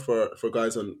 Twitter for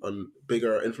guys on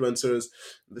bigger influencers.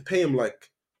 They pay him like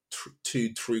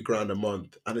 $2-3 grand a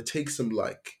month. And it takes him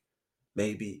like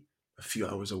maybe a few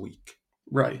hours a week.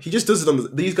 Right. He just does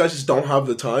it these guys just don't have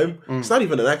the time. He's not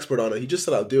even an expert on it. He just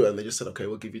said, I'll do it. And they just said, okay,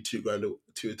 we'll give you $2 or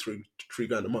 $3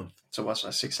 grand a month. So what's that,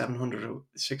 $600-700,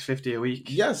 $650 a week?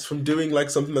 Yes, from doing like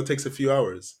something that takes a few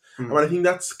hours. And I think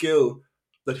that skill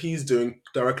that he's doing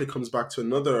directly comes back to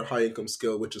another high income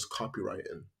skill, which is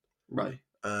copywriting. Right.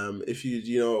 If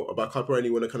you know about copywriting,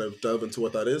 you want to kind of delve into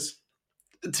what that is?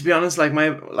 To be honest, I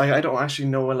don't actually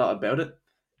know a lot about it.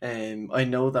 I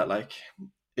know that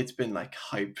it's been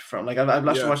hyped from I've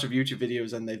watched a bunch of YouTube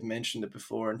videos and they've mentioned it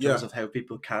before in terms of how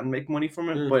people can make money from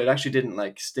it, but it actually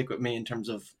didn't stick with me in terms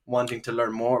of wanting to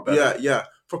learn more about it. Yeah.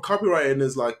 For copywriting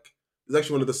is it's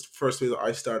actually one of the first ways that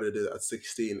I started it at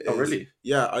 16. Oh, really?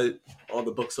 Yeah, all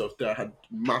the books up there, I had a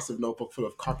massive notebook full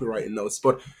of copywriting notes.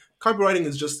 But copywriting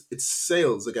is it's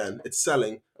sales again. It's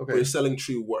selling, but you're selling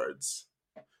through words.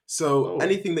 So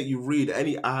anything that you read,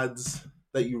 any ads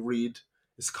that you read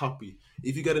is copy.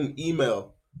 If you get an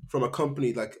email from a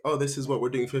company like, oh, this is what we're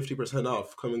doing 50%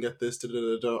 off, come and get this,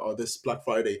 or this Black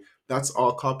Friday, that's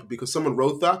all copy because someone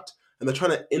wrote that and they're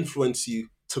trying to influence you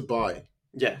to buy.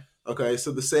 Yeah. Okay,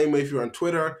 so the same way if you're on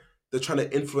Twitter, they're trying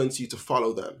to influence you to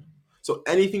follow them. So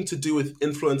anything to do with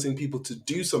influencing people to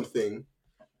do something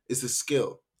is a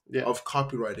skill of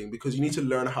copywriting because you need to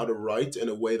learn how to write in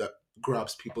a way that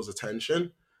grabs people's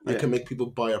attention and can make people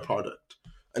buy a product.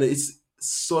 And it's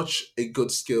such a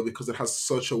good skill because it has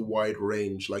such a wide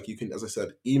range. You can, as I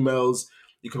said, emails,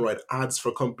 you can write ads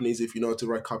for companies if you know how to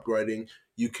write copywriting.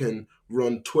 You can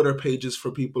run Twitter pages for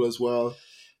people as well.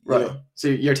 Right. Yeah. So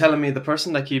you're telling me the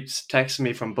person that keeps texting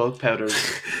me from bulk powders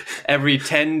every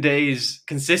 10 days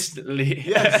consistently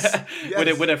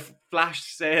with a flash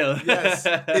sale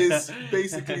is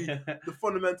basically the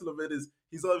fundamental of it is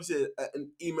he's obviously an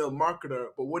email marketer,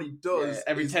 but what he does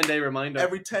every 10-day reminder.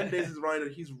 Every 10 days is a reminder.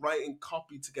 He's writing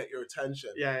copy to get your attention.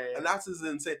 Yeah. And that's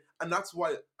insane. And that's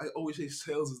why I always say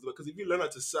sales is because if you learn how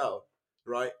to sell,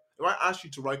 right? If I ask you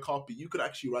to write copy, you could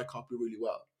actually write copy really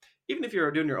well. Even if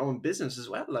you're doing your own business as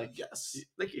well, yes,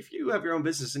 if you have your own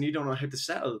business and you don't know how to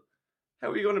sell,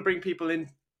 how are you going to bring people in?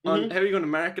 How are you going to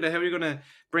market it? How are you going to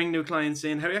bring new clients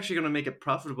in? How are you actually going to make it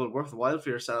profitable, worthwhile for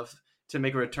yourself to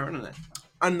make a return on it?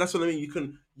 And that's what I mean. You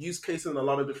can use cases in a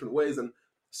lot of different ways, and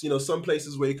some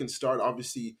places where you can start.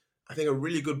 Obviously, I think a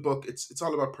really good book, it's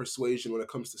all about persuasion when it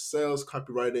comes to sales,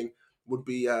 copywriting, would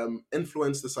be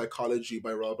Influence the Psychology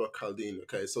by Robert Cialdini.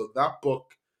 Okay, so that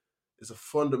book is a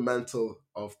fundamental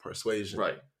of persuasion.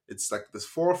 Right. It's like there's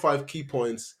 4 or 5 key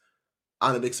points,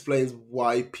 and it explains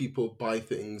why people buy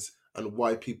things and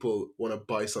why people want to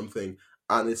buy something.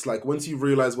 And it's like once you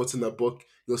realize what's in that book,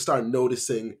 you'll start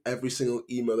noticing every single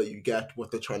email that you get, what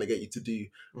they're trying to get you to do.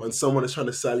 When someone is trying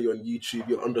to sell you on YouTube,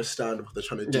 you'll understand what they're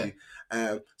trying to do.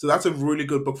 So that's a really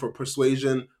good book for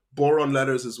persuasion. Boron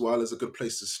Letters as well is a good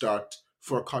place to start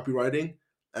for copywriting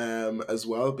as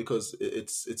well, because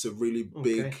it's a really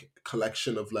big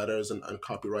collection of letters and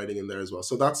copywriting in there as well.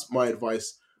 So that's my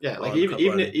advice. Yeah, like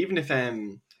even if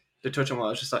to touch on what I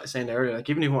was just saying earlier, like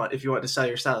even if you want to sell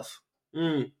yourself.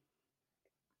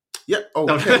 Yeah.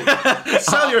 Okay.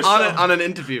 Sell yourself on an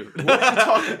interview. What are you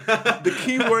talking? The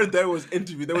key word there was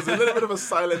interview. There was a little bit of a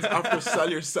silence after sell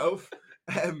yourself.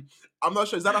 I'm not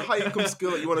sure. Is that a high income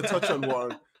skill that you want to touch on,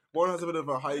 Warren? Warren has a bit of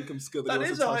a high income skill. That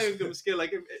is a high income skill.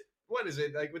 Like, what is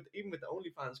it? Like even with the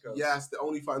OnlyFans girls. Yes, the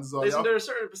OnlyFans as well. Isn't there a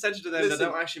certain percentage of them that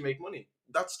don't actually make money?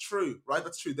 That's true, right?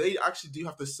 That's true. They actually do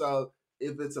have to sell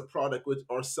if it's a product,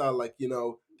 or sell like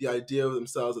the idea of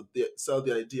themselves, sell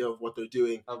the idea of what they're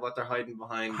doing, of what they're hiding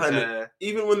behind.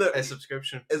 Even when they're a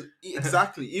subscription,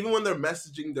 exactly. Even when they're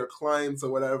messaging their clients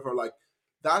or whatever, like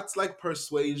that's like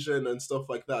persuasion and stuff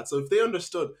like that. So if they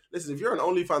understood, listen, if you're an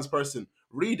OnlyFans person,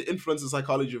 read Influence the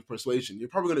Psychology of Persuasion. You're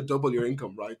probably going to double your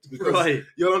income, right? Because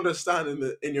you'll understand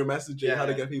in your messaging how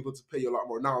to get people to pay you a lot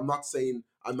more. Now, I'm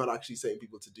not actually saying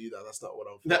people to do that. That's not what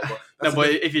I'm for. But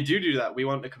if you do that, we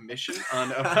want a commission on.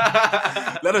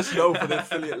 Let us know for the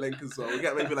affiliate link as well. We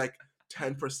get maybe like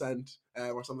 10%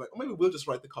 or something like. Or maybe we'll just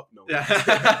write the copy. No. Yeah.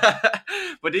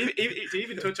 But to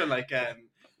even touch on like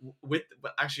with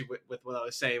what I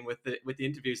was saying with the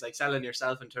interviews, like selling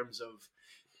yourself in terms of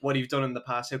what you've done in the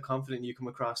past, how confident you come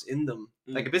across in them.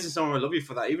 Like a business owner will love you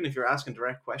for that, even if you're asking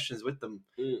direct questions with them.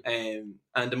 And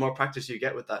the more practice you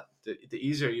get with that, the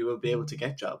easier you will be able to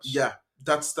get jobs. Yeah,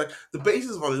 that's like the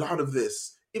basis of a lot of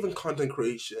this, even content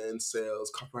creation,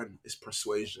 sales, copywriting, is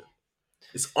persuasion.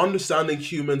 It's understanding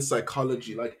human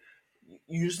psychology. Like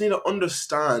you just need to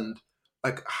understand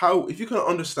like if you can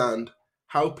understand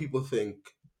how people think,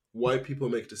 why people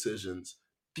make decisions.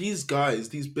 These guys,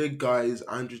 these big guys,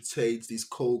 Andrew Tates, these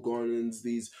Cole Gordons,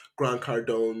 these Grant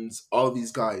Cardones, all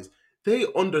these guys, do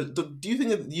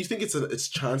you think it's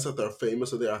chance that they're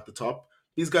famous or they're at the top?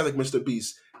 These guys like Mr.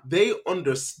 Beast, they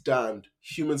understand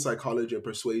human psychology and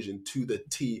persuasion to the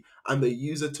T, and they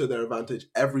use it to their advantage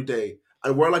every day.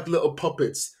 And we're like little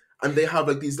puppets, and they have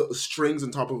like these little strings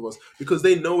on top of us because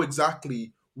they know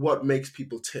exactly what makes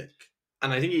people tick.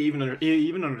 And I think he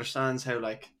even understands how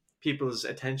like people's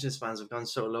attention spans have gone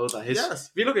so low that if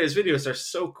you look at his videos, they're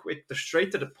so quick, they're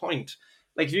straight to the point.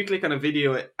 Like if you click on a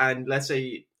video and let's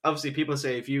say, obviously people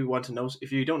say if you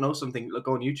don't know something,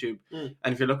 go on YouTube. And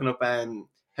if you're looking up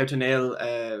how to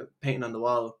nail painting on the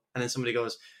wall, and then somebody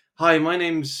goes, "Hi, my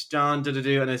name's John,"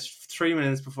 and it's 3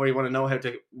 minutes before you want to know how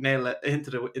to nail it into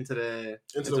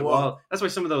the wall. That's why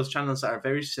some of those channels that are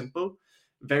very simple,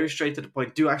 very straight to the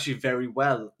point, do actually very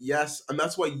well. Yes, and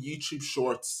that's why YouTube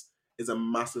Shorts is a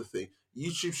massive thing.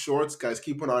 YouTube Shorts, guys,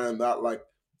 keep an eye on that. Like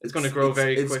it's going to grow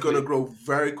very quickly. It's going to grow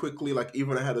very quickly, like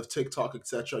even ahead of TikTok,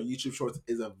 etc. YouTube Shorts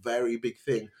is a very big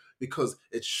thing because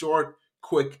it's short,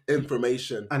 quick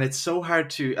information. And it's so hard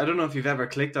to, I don't know if you've ever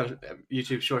clicked on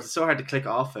YouTube Shorts, it's so hard to click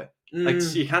off it. Like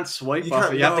you can't swipe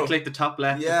off it. You have to click the top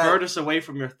left, the furthest away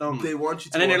from your thumb. They want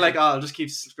you to. And then you're like, I'll just keep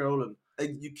scrolling.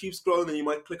 And you keep scrolling and you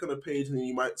might click on a page and then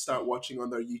you might start watching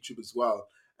on their YouTube as well.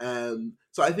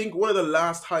 So I think one of the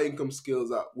last high income skills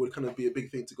that would kind of be a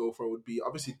big thing to go for would be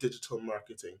obviously digital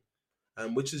marketing,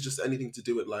 which is just anything to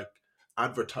do with like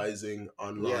advertising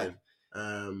online,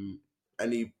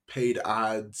 any paid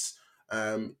ads.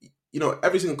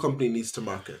 Every single company needs to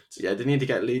market. Yeah, they need to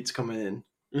get leads coming in.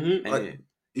 Mm-hmm. Like,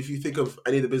 if you think of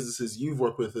any of the businesses you've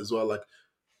worked with as well, like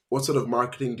what sort of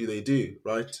marketing do they do,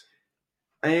 right?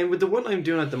 And with the one I'm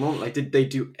doing at the moment, like they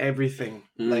do everything.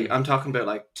 Like I'm talking about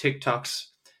like TikToks,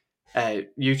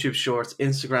 YouTube Shorts,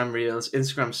 Instagram Reels,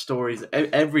 Instagram Stories,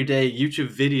 every day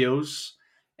YouTube videos,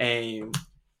 and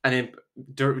then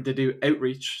they do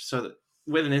outreach. So that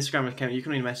with an Instagram account, you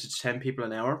can only message 10 people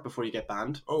an hour before you get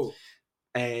banned. Oh,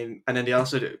 and then they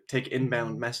also take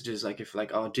inbound messages, like if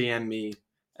like DM me,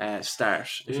 start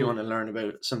if you want to learn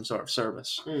about some sort of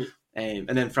service, and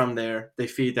then from there they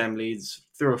feed them leads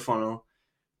through a funnel,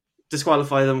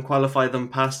 disqualify them, qualify them,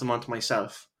 pass them on to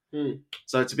myself.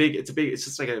 So it's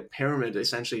just like a pyramid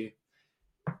essentially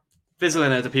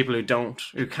fizzling out the people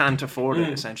who can't afford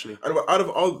it, essentially. And out of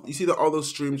all, you see that all those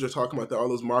streams you're talking about, all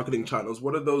those marketing channels,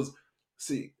 what are those?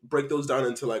 See, break those down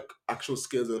into like actual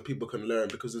skills that people can learn,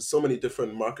 because there's so many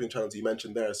different marketing channels you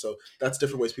mentioned there. So that's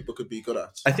different ways people could be good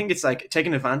at. I think it's like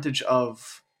taking advantage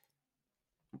of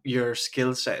your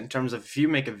skill set in terms of if you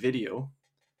make a video,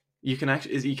 you can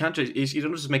actually, you don't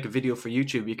just make a video for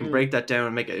YouTube. You can break that down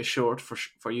and make it a short for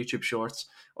YouTube Shorts,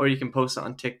 or you can post it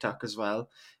on TikTok as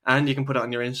well, and you can put it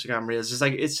on your Instagram Reels.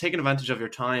 It's taking advantage of your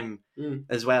time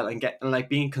as well, and like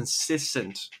being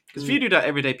consistent. Because if you do that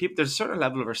every day, there's a certain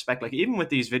level of respect. Like even with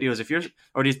these videos,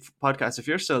 or these podcasts, if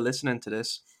you're still listening to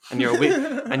this and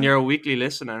you're a weekly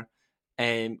listener,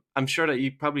 I'm sure that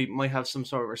you probably might have some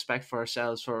sort of respect for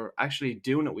ourselves for actually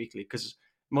doing it weekly, because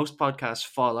most podcasts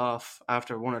fall off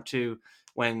after one or two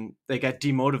when they get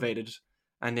demotivated,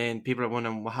 and then people are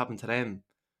wondering what happened to them.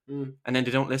 And then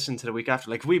they don't listen to the week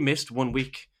after. Like, if we missed 1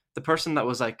 week, the person that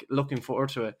was like looking forward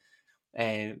to it,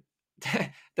 then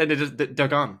they're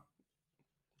gone.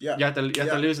 Yeah,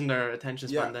 they're losing their attention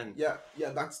span. Then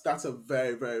that's a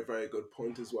very, very, very good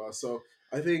point as well. So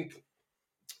I think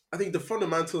the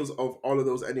fundamentals of all of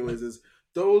those, anyways, is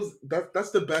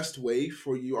that's the best way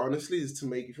for you, honestly, is to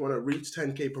make, if you want to reach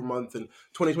 10K per month in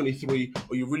 2023,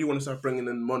 or you really want to start bringing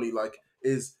in money, like,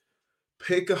 is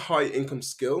pick a high income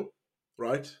skill,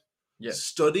 right? Yeah.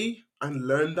 Study and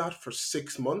learn that for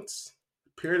 6 months,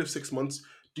 period of 6 months.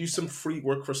 Do some free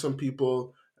work for some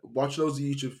people. Watch loads of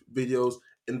YouTube videos.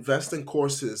 Invest in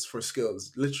courses for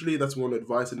skills. Literally, that's one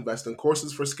advice. Invest in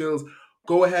courses for skills.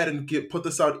 Go ahead and put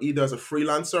this out either as a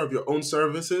freelancer of your own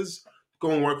services. Go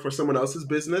and work for someone else's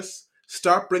business.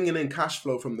 Start bringing in cash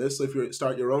flow from this. So if you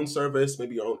start your own service,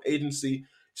 maybe your own agency,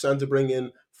 starting to bring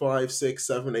in 5, 6,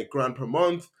 7, 8 grand per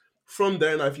month. From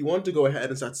there, now, if you want to go ahead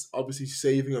and start obviously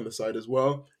saving on the side as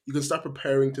well, you can start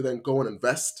preparing to then go and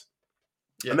invest.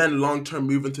 Yeah. And then long-term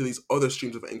move into these other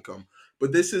streams of income.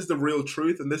 But this is the real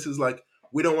truth. And this is like,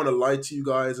 we don't want to lie to you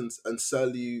guys and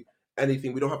sell you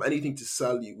anything. We don't have anything to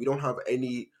sell you. We don't have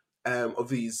any of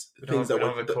these things we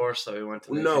don't have a course that we want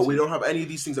to make. No, we don't have any of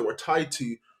these things that we're tied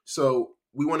to. So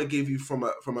we want to give you from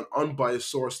an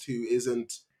unbiased source who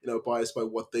isn't, biased by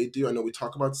what they do. I know we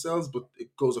talk about sales, but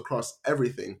it goes across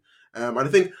everything. And I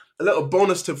think a little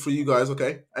bonus tip for you guys,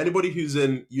 okay? Anybody who's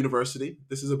in university,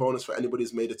 this is a bonus for anybody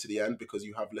who's made it to the end because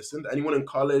you have listened. Anyone in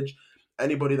college,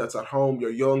 anybody that's at home, you're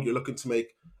young, you're looking to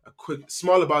make a quick,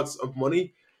 small amounts of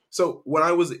money. So when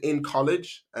I was in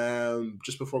college,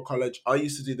 just before college, I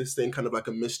used to do this thing kind of like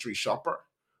a mystery shopper,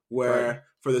 where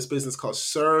for this business called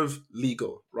Serve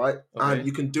Legal, right? Okay. And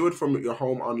you can do it from your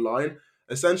home online.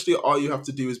 Essentially, all you have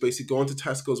to do is basically go onto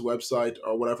Tesco's website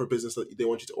or whatever business that they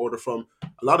want you to order from.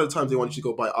 A lot of the times they want you to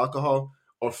go buy alcohol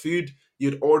or food.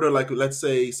 You'd order, like, let's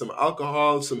say some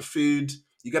alcohol, some food.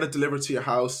 You get it delivered to your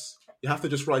house. You have to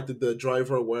just write the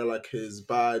driver where, like, his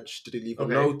badge, did he leave a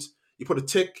note? You put a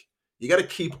tick. You got to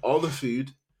keep all the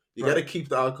food. You got to keep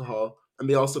the alcohol. And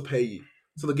they also pay you.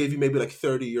 So they gave you maybe like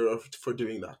 €30 for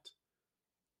doing that.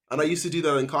 And I used to do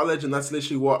that in college. And that's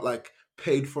literally what, like,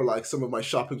 paid for like some of my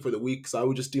shopping for the week. So I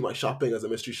would just do my shopping as a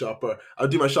mystery shopper. I would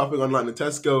do my shopping online in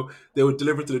Tesco. They would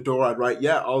deliver to the door. I'd write,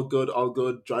 yeah, all good, all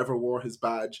good. Driver wore his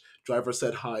badge. Driver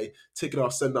said hi. Tick it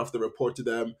off, send off the report to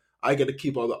them. I get to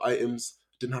keep all the items.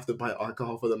 Didn't have to buy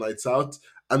alcohol for the nights out.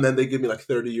 And then they give me like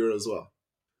 €30 as well.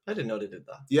 I didn't know they did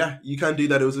that. Yeah, you can do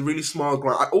that. It was a really small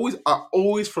grant. I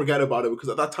always forget about it because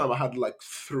at that time I had like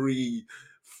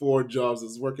 3-4 jobs. I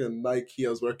was working at Nike.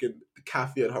 I was working at the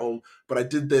cafe at home. But I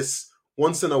did this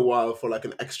once in a while for like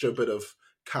an extra bit of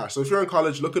cash. So if you're in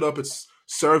college, look it up. It's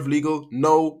Serve Legal.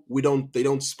 No, they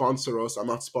don't sponsor us. I'm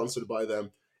not sponsored by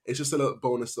them. It's just a little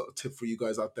bonus little tip for you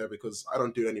guys out there because I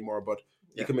don't do it anymore, but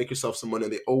you can make yourself some money.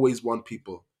 And they always want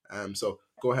people. So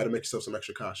go ahead and make yourself some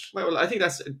extra cash. Well, I think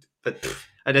that's, but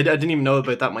I didn't even know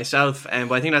about that myself.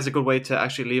 But I think that's a good way to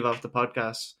actually leave off the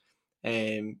podcast.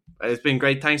 It's been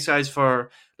great. Thanks, guys,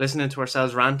 for listening to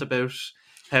ourselves rant about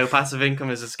how passive income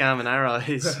is a scam in our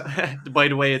eyes, by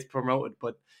the way it's promoted.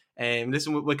 But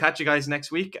listen, we'll catch you guys next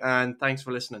week, and thanks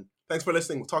for listening. Thanks for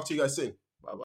listening. We'll talk to you guys soon.